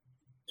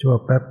ๆชั่ว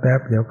แป๊บ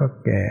ๆเดี๋ยวก็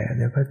แก่เ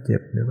ดี๋ยวก็เจ็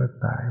บเดี๋ยวก็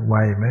ตายไว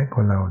ไหมค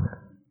นเราเนี่ย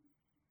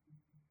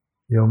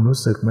โยมรู้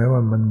สึกไหมว่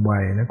ามันไว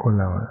นะคน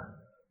เรา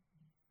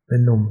เป็น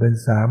หนุ่มเป็น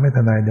สาวไม่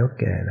ทันไรเดี๋ยว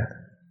แก่แล้ว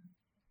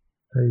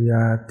พย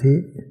าธิ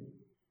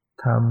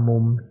ธรรมุ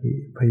มหิ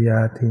พยา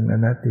ทิงอ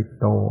นัตติ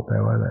โตแปล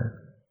ว่าอะไร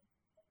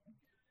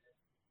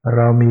เ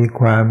รามี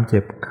ความเ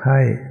จ็บไข้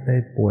ได้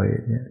ป่วย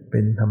เนี่ยเป็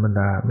นธรรมด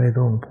าไม่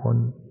ร่วงพ้น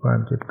ความ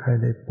เจ็บไข้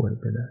ได้ป่วย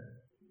ไปได้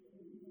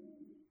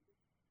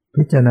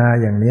พิจารณา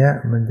อย่างเนี้ย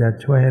มันจะ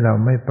ช่วยให้เรา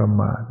ไม่ประ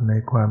มาทใน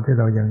ความที่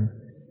เรายั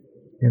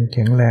งแ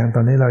ข็งแรงต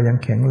อนนี้เรายัง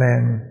แข็งแร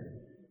ง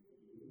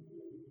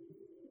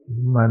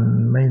มัน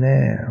ไม่แน่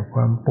คว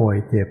ามป่วย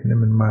เจ็บเนี่ย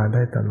มันมาไ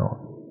ด้ตลอด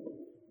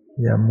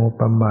อย่ามัว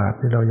ประมาท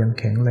ที่เรายัง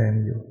แข็งแรง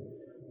อยู่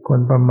คน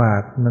ประมา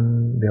ทมัน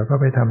เดี๋ยวก็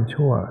ไปทำ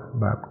ชั่ว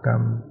บาปกรร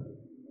ม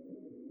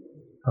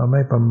เราไ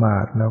ม่ประมา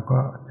ทเราก็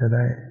จะไ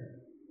ด้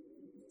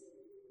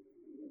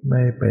ไ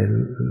ม่ไป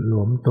หล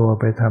วมตัว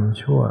ไปท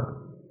ำชั่ว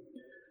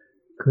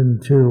ขึ้น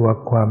ชื่อว่า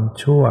ความ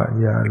ชั่ว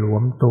อย่าหลว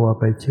มตัว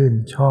ไปชื่น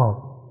ชอบ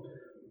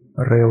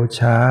เร็ว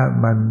ช้า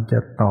มันจะ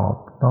ตอบ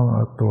ต้องเอ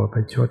าตัวไป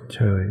ชดเ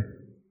ชย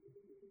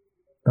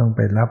ต้องไป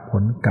รับผ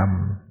ลกรรม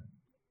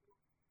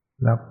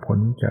รับผล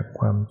จาก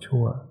ความ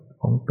ชั่ว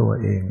ของตัว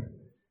เอง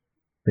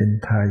เป็น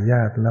ทาย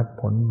าทรับ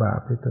ผลบาป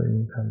ที่ตัวเอง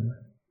ท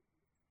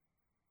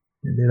ำ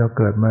อย่างที่เรา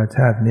เกิดมาช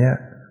าติเนี้ย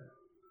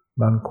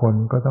บางคน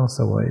ก็ต้องเส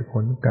วยผ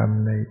ลกรรม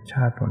ในช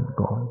าติ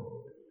ก่อน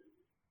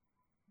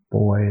ๆ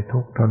ป่วยทุ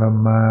กข์ทร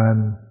มาน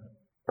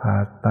ผ่า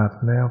ตัด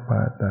แล้วผ่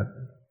าตัด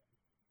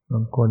บา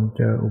งคนเ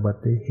จออุบั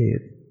ติเห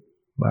ตุ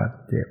บาด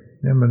เจ็บ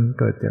เนี่ยมัน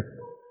เกิดจาก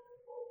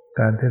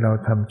การที่เรา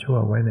ทำชั่ว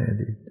ไว้ในอ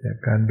ดีตจาก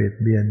การเบียด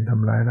เบียนท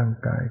ำร้ายร่าง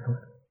กายเขา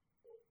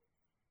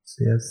เ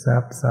สียทรั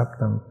พย์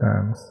ต่า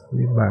งๆ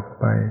วิบัติ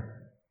ไป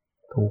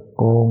ถูก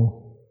โกง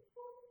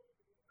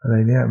อะไร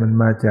เนี่ยมัน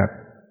มาจาก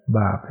บ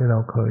าปที่เรา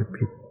เคย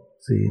ผิด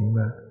ศีลม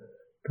า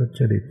ทุจ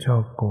ริตฉ้อ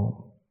โกง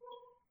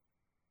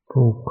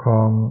ผู้คร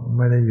องไ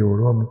ม่ได้อยู่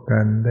ร่วมกั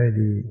นได้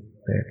ดี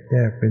แตกแย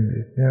กเป็น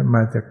อีกเนี่ยม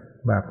าจาก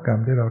บาปกรรม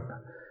ที่เรา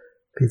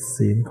ผิด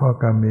ศีลข้อ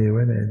กรรมไ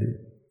ว้ในอดีต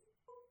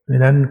ดัง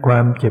นั้นควา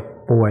มเจ็บ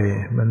ป่วย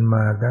มันม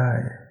าได้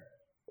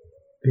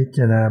พิจ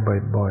ารณา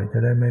บ่อยๆจะ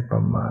ได้ไม่ปร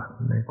ะมาท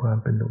ในความ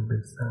เป็นหนุ่มเป็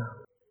นสาว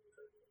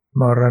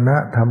มรณะ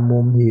ธรรมุ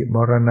มหิม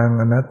รณัง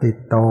อนัตติ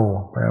โต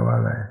แปลว่า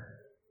อะไร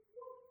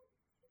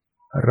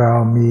เรา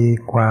มี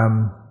ความ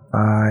ต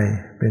าย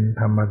เป็น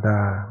ธรรมด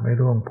าไม่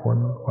ร่วงพ้น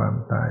ความ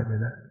ตายไป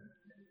ได้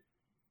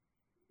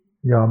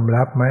ยอม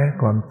รับไหม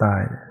ความตา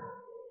ย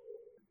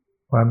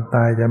ความต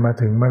ายจะมา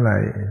ถึงเมื่อไหร่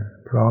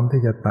พร้อม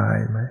ที่จะตาย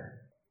ไหม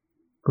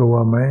กลัว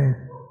ไหม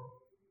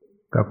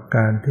กับก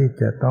ารที่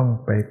จะต้อง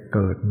ไปเ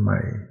กิดใหม่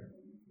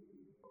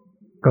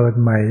เกิด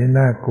ใหม่นี่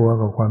น่ากลัว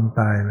กว่าความ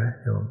ตายไหม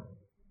โยม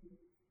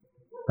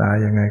ตาย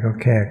ยังไงก็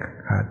แค่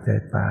ขาดใจ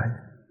ตาย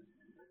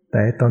แต่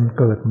ตอน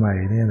เกิดใหม่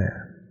นี่แหละ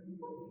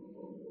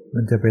มั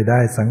นจะไปได้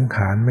สังข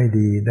ารไม่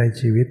ดีได้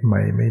ชีวิตให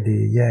ม่ไม่ดี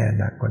แย่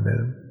หนักกว่าเดิ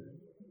ม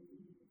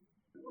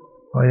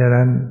เพราะฉะ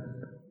นั้น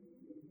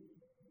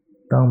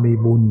ต้องมี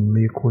บุญ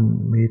มีคุณ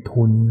มี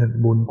ทุน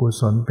บุญกุ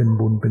ศลเป็น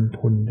บุญเป็น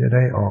ทุนจะไ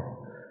ด้ออก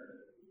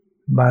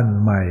บ้าน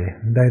ใหม่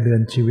ได้เรือ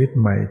นชีวิต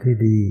ใหม่ที่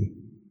ดี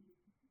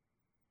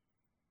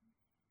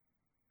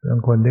บา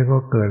งคนที่เขา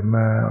เกิดม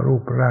ารู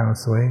ปร่าง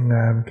สวยง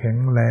ามแข็ง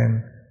แรง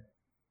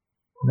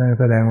นั่น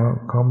แสดงว่า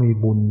เขามี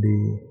บุญ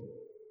ดี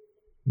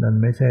นั่น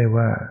ไม่ใช่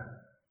ว่า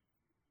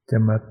จะ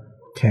มา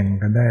แข่ง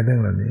กันได้เรื่อ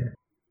งเหล่านี้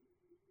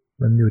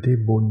มันอยู่ที่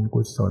บุญ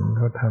กุศลเ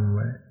ขาทำไ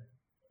ว้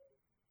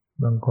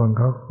บางคนเ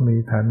ขามี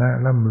ฐานะ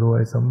ร่ำรว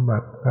ยสมบั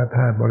ติพระท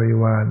าสบริ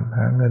วารห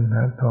าเงินห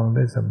าทองไ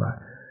ด้สบาย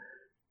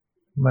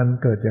มัน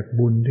เกิดจาก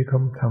บุญที่เขา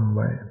ทำไ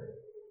ว้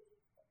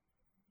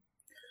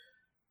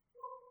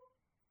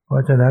เพรา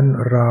ะฉะนั้น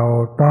เรา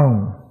ต้อง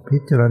พิ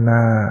จารณ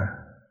า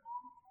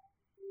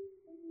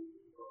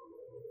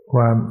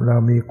เรา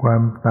มีควา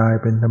มตาย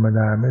เป็นธรรมด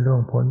าไม่ล่ว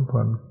งพ้นคว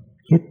าม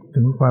คิด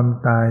ถึงความ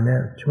ตายเนี่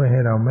ยช่วยให้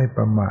เราไม่ป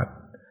ระมาท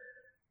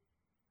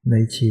ใน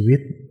ชีวิต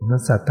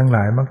สัตว์ทั้งหล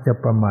ายมักจะ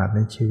ประมาทใน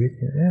ชีวิต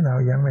เรา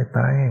ยังไม่ต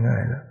ายง่า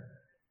ยๆแล้ว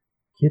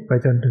คิดไป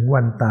จนถึง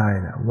วันตาย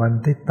นะวัน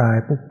ที่ตาย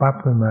ปุ๊บปั๊บ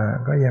ขึ้นมา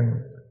ก็ยัง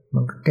มั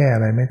นก็แก้อ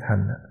ะไรไม่ทัน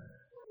นะ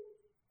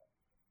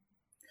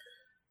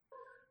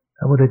พ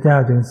ระพุทธเจ้า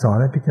จึงสอน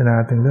ให้พิจารณา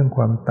ถึงเรื่องค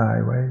วามตาย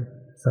ไว้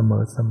เสม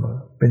อ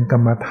เป็นกร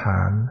รมฐ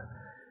าน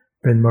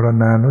เป็นมร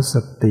ณานุส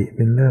ติเ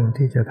ป็นเรื่อง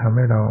ที่จะทำใ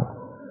ห้เรา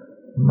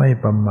ไม่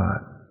ประมาท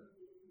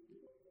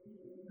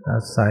อา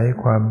ศัย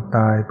ความต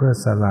ายเพื่อ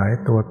สลาย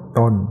ตัวต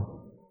น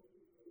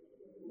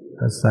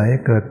อาศัย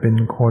เกิดเป็น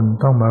คน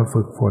ต้องมา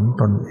ฝึกฝน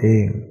ตนเอ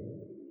ง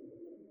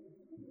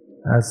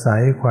อาศั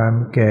ยความ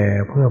แก่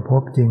เพื่อพ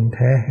บจริงแ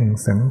ท้แห่ง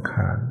สังข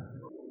าร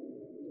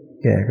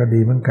แก่ก็ดี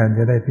เหมือนกันจ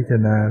ะได้พิจาร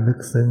ณาลึก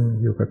ซึ้ง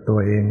อยู่กับตัว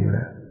เองอยู่แ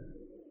ล้ว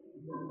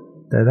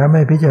แต่ถ้าไ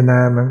ม่พิจารณา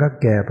มันก็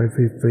แก่ไป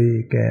ฟรี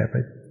ๆแก่ไป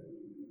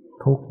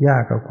ทุกข์ยา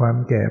กกับความ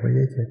แก่ไป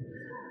เฉย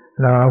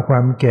ๆเราเอาควา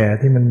มแก่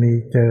ที่มันมี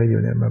เจออ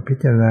ยู่เนี่ยมาพิ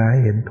จารณาให้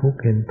เห็นทุกข์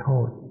เห็นโท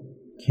ษ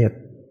เข็ด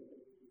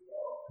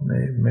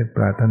ไม่ป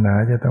รารถนา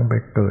จะต้องไป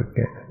เกิดแ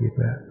ก่อีก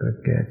แล้วเกิด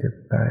แก่เจ็บ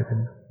ตายเป็น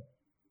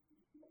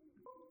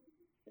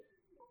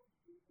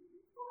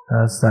อ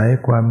าศัย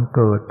ความเ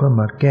กิดเพื่อ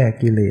มาแก้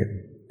กิเลส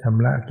ช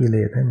ำระกิเล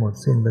สให้หมด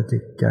สิ้นไปจิ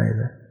ตใจ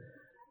แล้ว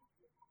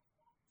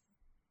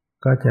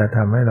ก็จะท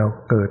ำให้เรา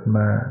เกิดม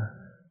า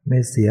ไม่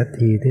เสีย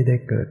ทีที่ได้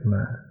เกิดม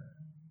า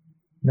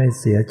ไม่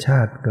เสียชา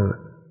ติเกิด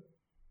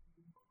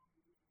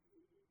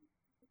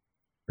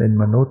เป็น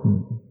มนุษย์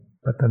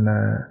พัฒนา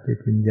จิต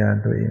วิญญาณ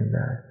ตัวเองไ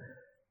ด้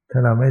ถ้า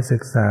เราไม่ศึ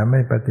กษาไ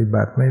ม่ปฏิ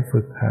บัติไม่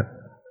ฝึกหัด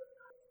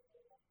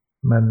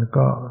มัน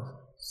ก็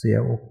เสีย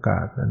โอกา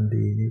สอัน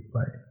ดีนี้ไป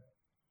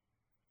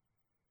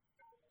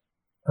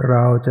เร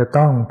าจะ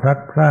ต้องพลัด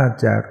พราก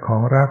จากขอ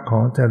งรักขอ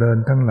งเจริญ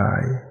ทั้งหลา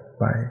ย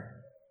ไป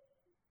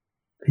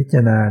พิจ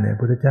ารณาเนี่ย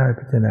พุทธเจ้า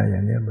พิจารณาอย่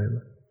างนี้บ่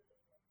อย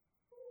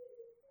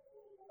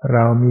ๆเร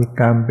ามี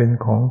กรรมเป็น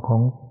ขอ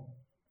ง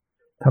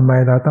ทำไม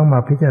เราต้องมา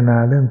พิจารณา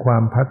เรื่องควา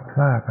มพลัดพ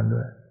รากกันด้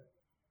วย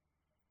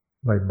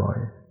บ่อย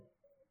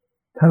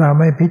ๆถ้าเรา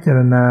ไม่พิจาร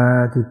ณา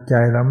จิตใจ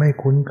เราไม่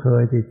คุ้นเค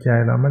ยจิตใจ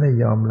เราไม่ได้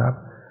ยอมรับ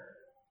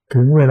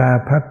ถึงเวลา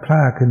พลัดพร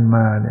ากขึ้นม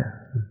าเนี่ย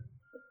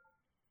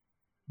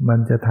มัน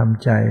จะท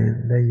ำใจ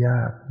ได้ย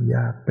า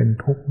กเป็น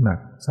ทุกข์หนัก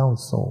เศร้า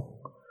โศก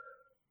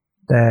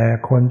แต่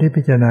คนที่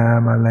พิจารณา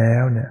มาแล้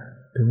วเนี่ย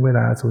ถึงเวล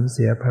าสูญเ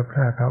สียพลัดพร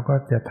ากเขาก็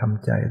จะท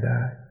ำใจไ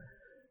ด้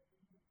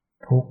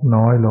ทุกข์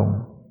น้อยลง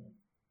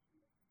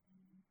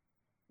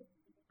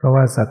เพราะ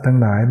ว่าสัตว์ทั้ง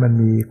หลายมัน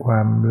มีคว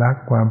ามรัก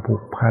ความผู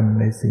กพัน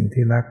ในสิ่ง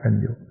ที่รักกัน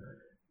อยู่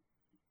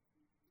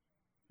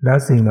แล้ว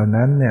สิ่งเหล่า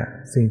นั้นเนี่ย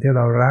สิ่งที่เ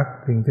รารัก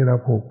สิ่งที่เรา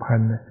ผูกพัน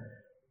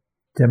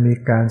จะมี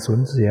การสูญ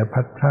เสียพ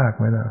ลัดพราก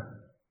ไหมล่ะ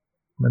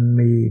มั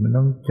น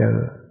ต้องเจอ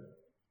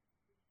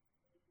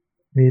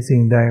มีสิ่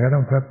งใดก็ต้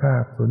องพลัดพรา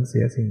กสูญเสี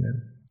ยสิ่งนั้น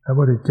พระ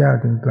พุทธเจ้า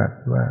จึงตรัส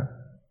ว่า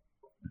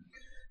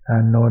อา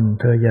นนท์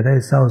เธออย่าได้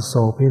เศร้าโศ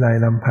กพิไร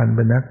ลำพันธ์เ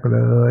ป็นนักเล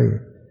ย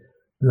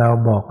เรา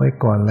บอกไว้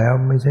ก่อนแล้ว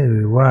ไม่ใช่ห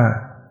รือว่า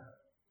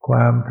คว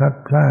ามพลัด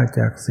พราก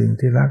จากสิ่ง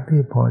ที่รัก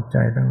ที่พอใจ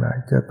ทั้งหลาย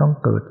จะต้อง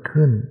เกิด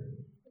ขึ้น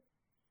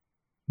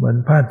เหมือน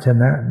ภาช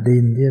นะดิ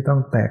นที่จะต้อ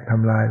งแตกท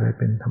ำลายไป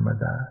เป็นธรรม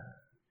ดา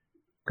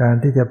การ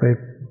ที่จ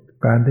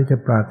ะ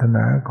ปรารถน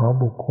าขอ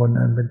บุคคล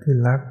อันเป็นที่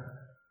รัก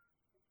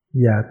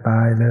อย่าต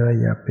ายเลย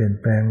อย่าเปลี่ยน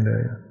แปลงเล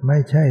ยไม่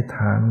ใช่ฐ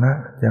านะ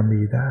จะ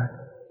มีได้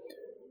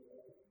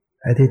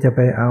ไอ้ที่จะไป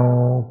เอา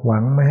หวั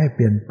งไม่ให้เป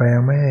ลี่ยนแปลง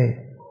ไม่ให้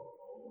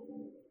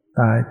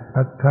ตายพ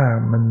ลัดพราก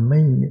มัน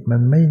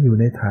ไม่อยู่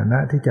ในฐานะ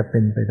ที่จะเป็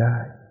นไปได้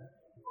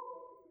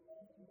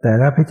แต่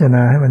ถ้าพิจารณ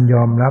าให้มันย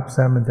อมรับซ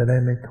ะมันจะได้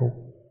ไม่ทุกข์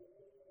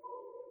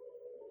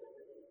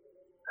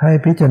ให้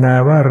พิจารณา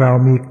ว่าเรา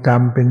มีกรร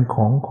มเป็นข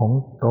อง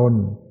ตน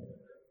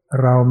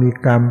เรามี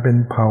กรรมเป็น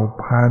เผ่า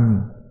พันธุ์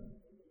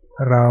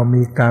เรา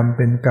มีกรรมเ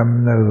ป็นก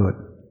ำเนิด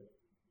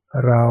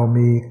เรา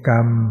มีกร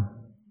รม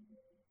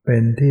เป็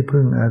นที่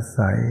พึ่งอา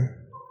ศัย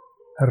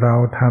เรา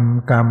ท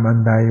ำกรรมอัน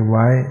ใดไ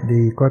ว้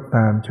ดีก็ต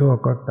ามชั่ว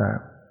ก็ตาม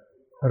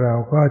เรา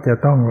ก็จะ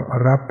ต้อง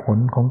รับผล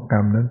ของกร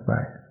รมนั้นไป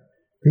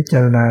พิจา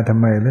รณาทำ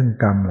ไมเรื่อง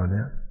กรรมเหล่า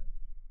นี้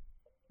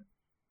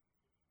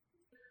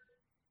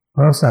เพ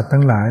ราะสัตว์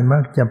ทั้งหลายมั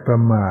กจะประ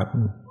มาท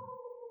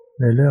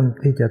ในเรื่อง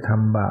ที่จะท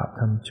ำบาป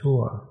ทำชั่ว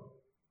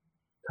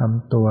ท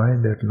ำตัวให้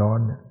เดือดร้อน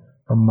เนี่ย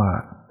ประมา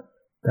ท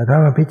แต่ถ้า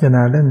มาพิจารณ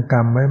าเรื่องกร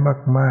รมไว้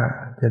มาก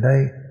ๆจะได้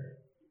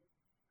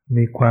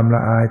มีความล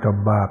ะอายต่อ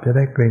บาปจะไ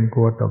ด้เกรงก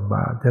ลัวต่อบ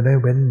าปจะได้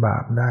เว้นบา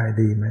ปได้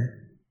ดีไหม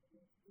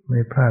ไม่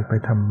พลาดไป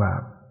ทำบา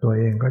ปตัว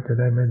เองก็จะ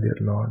ได้ไม่เดือด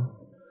ร้อน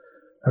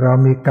เรา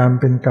มีกรรม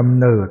เป็นกำ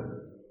เนิด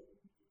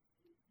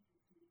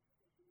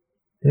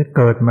ที่เ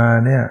กิดมา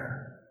เนี่ย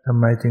ทำ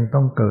ไมจึงต้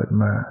องเกิด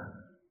มา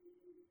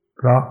เ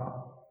พราะ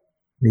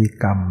มี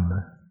กรรม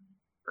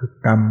คือ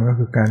กรรมก็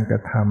คือการกร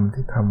ะทำ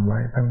ที่ทำไว้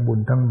ทั้งบุญ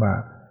ทั้งบา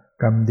ป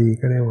กรรมดี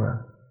ก็เรียกว่า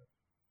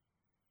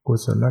กุ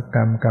ศลกร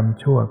รมกรรม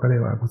ชั่วก็เรีย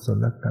กว่าอกุศ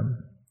ลกรรม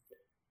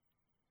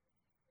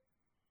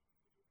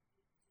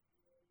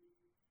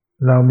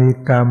เรามี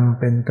กรรม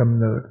เป็นกำ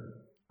เนิด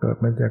เกิด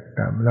มาจาก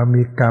กรรมเรา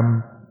มีกรรม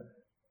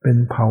เป็น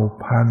เผ่า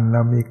พันธุ์เร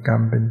ามีกรร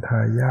มเป็นทา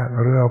ยาทห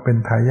รือเราเป็น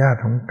ทายาท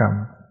ของกรรม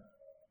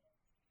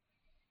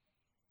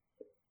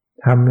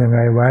ทำยังไง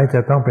ไว้จ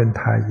ะต้องเป็น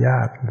ทายา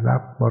ทรั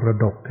บมร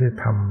ดกที่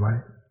ทำไว้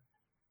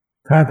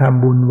ถ้าท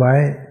ำบุญไว้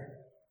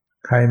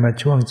ใครมา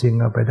ช่วงชิง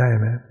เอาไปได้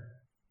ไหม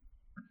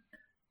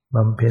บ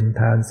ำเพ็ญ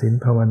ทานศีล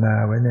ภาวนา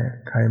ไว้เนี่ย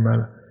ใครมา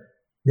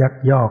ยัก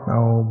ยอกเอ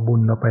าบุ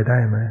ญเอาไปได้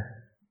ไหม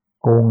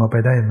โกงเอาไป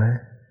ได้ไหม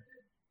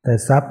แต่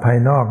ทรัพย์ภาย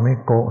นอกนี่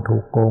ถู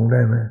กโกงไ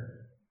ด้ไหม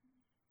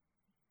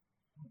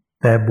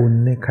แต่บุญ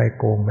นี่ใคร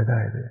โกงไม่ไ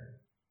ด้เลย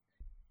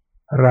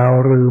เรา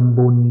ลืม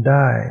บุญไ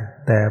ด้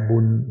แต่บุ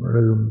ญ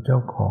ลืมเจ้า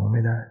ของไ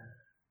ม่ได้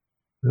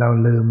เรา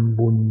ลืม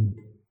บุญ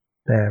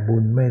แต่บุ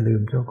ญไม่ลื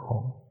มเจ้าขอ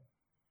ง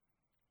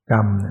กร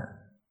รมเนี่ย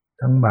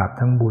ทั้งบาป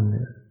ทั้งบุญเ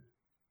นี่ย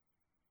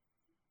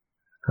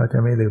เขาจะ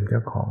ไม่ลืมเจ้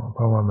าของเพ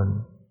ราะว่ามัน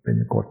เป็น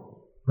ก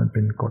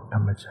ฎธร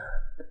รมชา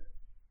ติ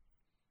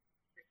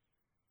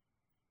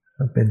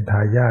มันเป็นท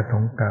ายาทข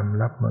องกรรม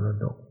รับมร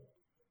ดก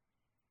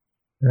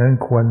ดังนั้น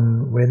ควร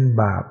เว้น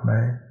บาปไหม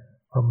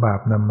เพราะบาป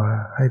นำมา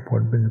ให้ผ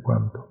ลเป็นควา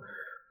มทุกข์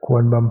คว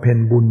รบำเพ็ญ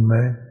บุญไหม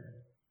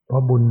เพรา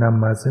ะบุญน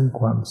ำมาซึ่ง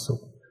ความสุ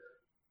ข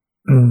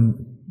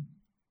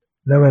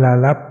แล้วเวลา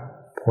รับ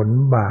ผล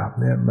บาป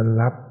เนี่ยมัน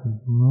รับ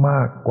ม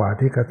ากกว่า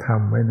ที่กระท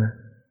ำไว้นะ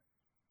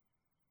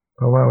เพ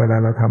ราะว่าเวลา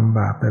เราทำ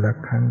บาปแต่ละ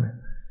ครั้งเนี่ย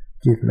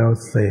จิตเรา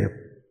เสพ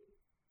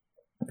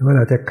เมื่อเ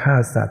ราจะฆ่า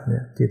สัตว์เนี่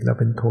ยจิตเรา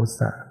เป็นโทส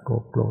ะโ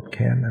กรธแ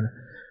ค้นนะ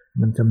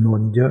มันจำนวน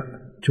เยอะ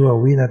ชั่ว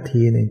วินา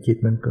ทีหนึ่งจิต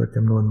มันเกิดจ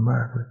ำนวนม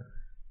ากเลย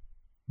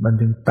มัน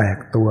จึงแตก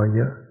ตัวเ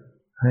ยอะ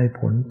ให้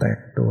ผลแตก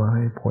ตัวใ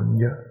ห้ผล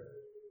เยอะ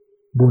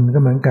บุญก็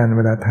เหมือนกันเ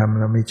วลาทำ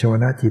เรามีโช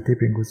นะจิตที่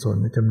เป็นกุศล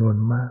จำนวน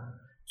มาก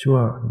ชั่ว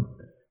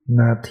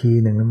นาที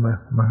หนึ่ง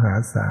มหา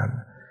ศาล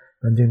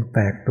มันจึงแต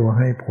กตัว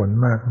ให้ผล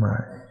มากมา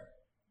ย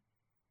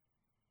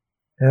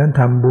ดังนั้น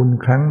ทำบุญ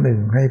ครั้งหนึ่ง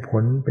ให้ผ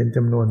ลเป็นจ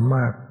ำนวนม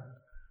าก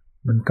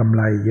มันกำไ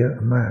รเยอะ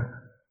มาก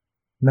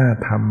น่า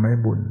ทำไหม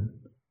บุญ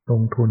ล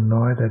งทุน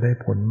น้อยแต่ได้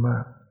ผลมา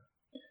ก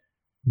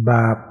บ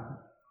าป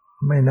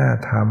ไม่น่า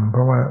ทำเพ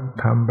ราะว่า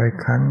ทำไป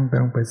ครั้งต้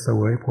องไปเส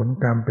วยผล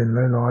กรรมเป็น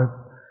ร้อย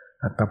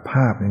อัตภ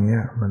าพอย่างเงี้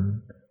ยมัน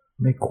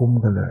ไม่คุ้ม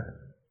กันเลย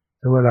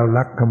ถ้าว่าเรา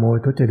ลักขโมย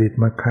ทุจริต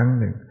มาครั้ง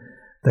หนึ่ง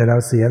แต่เรา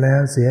เสียแล้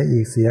วเสียอี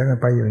กเสียกัน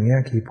ไปอย่างเงี้ย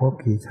กี่ภพ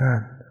กี่ชา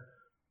ติ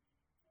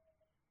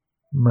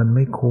มันไ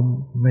ม่คุ้ม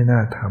ไม่น่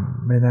าท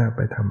ำไม่น่าไ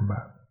ปทำบ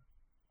าป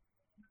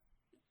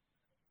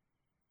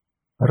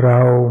เรา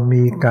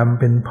มีกรรม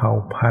เป็นเผ่า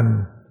พัน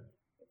ธุ์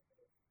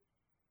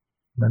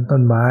เหมือนต้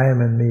นไม้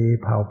มันมี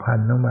เผ่าพัน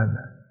ธุ์ของมัน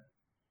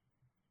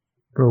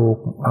ปลูก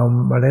เอา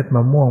เมล็ดม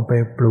ะม่วงไป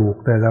ปลูก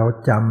แต่เรา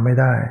จำไม่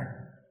ได้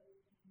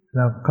เ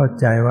ราเข้า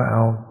ใจว่าเอ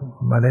า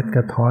เมล็ดก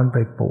ระท้อนไป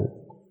ปลูก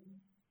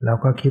เรา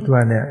ก็คิดว่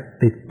าเนี่ย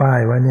ติดป้าย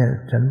ว่าเนี่ย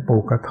ฉันปลู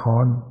กกระท้อ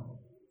น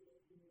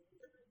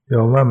เดี๋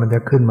ยวว่ามันจะ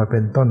ขึ้นมาเป็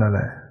นต้นอะไร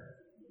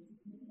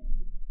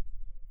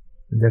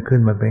มันจะขึ้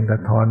นมาเป็นกร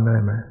ะท้อนได้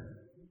ไหม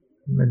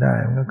ไม่ได้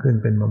มันก็ขึ้น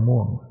เป็นมะม่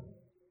วง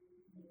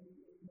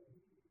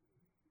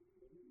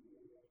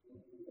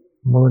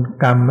มูล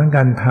กรรมเหมือน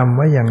กันทำไ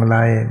ว้อย่างไร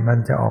มัน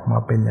จะออกมา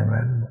เป็นอย่าง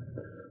นั้น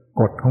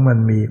กฎของมัน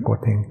มีกฎ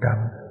แห่งกรรม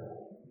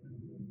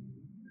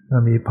มั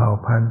นมีเผ่า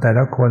พันธุ์แต่ล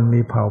ะคน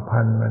มีเผ่า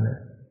พันธุ์มาเนี่ย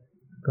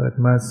เกิด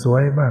มาสว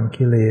ยบ้าง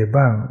ขี้เหร่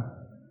บ้าง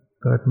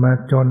เกิดมา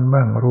จน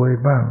บ้างรวย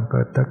บ้างเ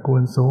กิดตระกู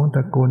ลสูงต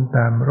ระกูล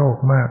ต่ำโรค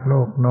มากโร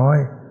คน้อย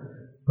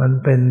มัน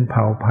เป็นเ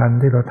ผ่าพันธุ์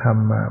ที่เราท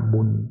ำมา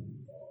บุญ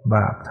บ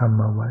าปทำ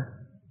มาไว้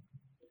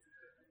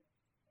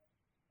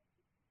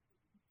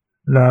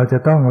เราจะ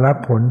ต้องรับ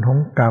ผลของ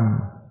กรรม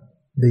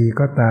ดี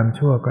ก็ตาม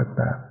ชั่วก็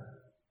ตาม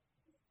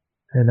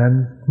ฉะนั้น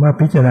เมื่อ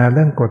พิจารณาเ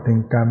รื่องกฎแห่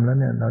งกรรมแล้ว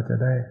เนี่ยเราจะ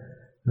ได้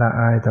ละ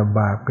อายต่อบ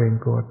าปเกรง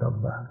กลัวต่อ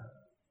บาป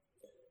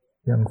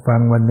อย่างฟั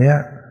งวันนี้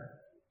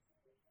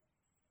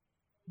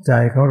ใจ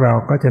ของเรา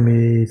ก็จะมี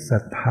ศรั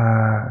ทธา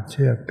เ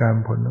ชื่อกรรม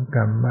ผลของก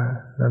รรมมาก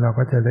แล้วเรา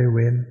ก็จะได้เ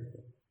ว้น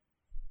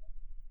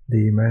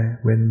ดีไหม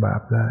เว้นบา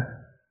ปได้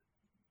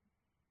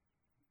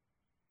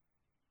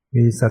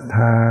มีศรัทธ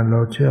าเรา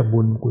เชื่อ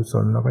บุญกุศ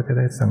ลเราก็จะ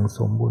ได้สั่งส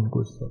มบุญ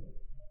กุศล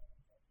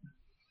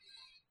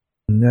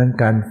นั้น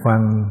การฟั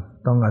ง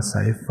ต้องอา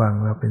ศัยฟัง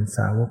เราเป็นส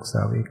าวกส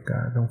าวิกา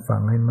ต้องฟั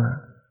งให้มาก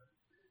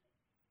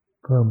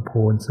เพิ่ม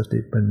พูนสติ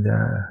ปัญญ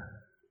า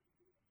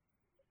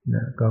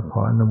ก็ข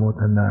ออนุโม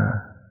ทนา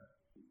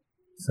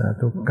สา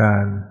ธุกา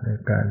รใน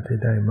การที่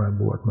ได้มา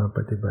บวชมาป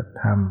ฏิบัติ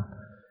ธรรม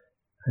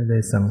ให้ได้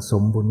สั่งส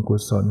มบุญกุ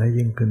ศลให้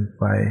ยิ่งขึ้น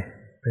ไป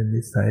เป็น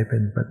นิสัยเป็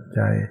นปัจ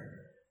จัย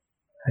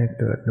ให้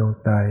เกิดดวง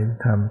ตาเห็น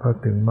ธรรมเข้า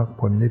ถึงมรรค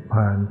ผลนิพพ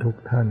านทุก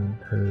ท่าน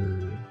เทอ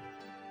ญ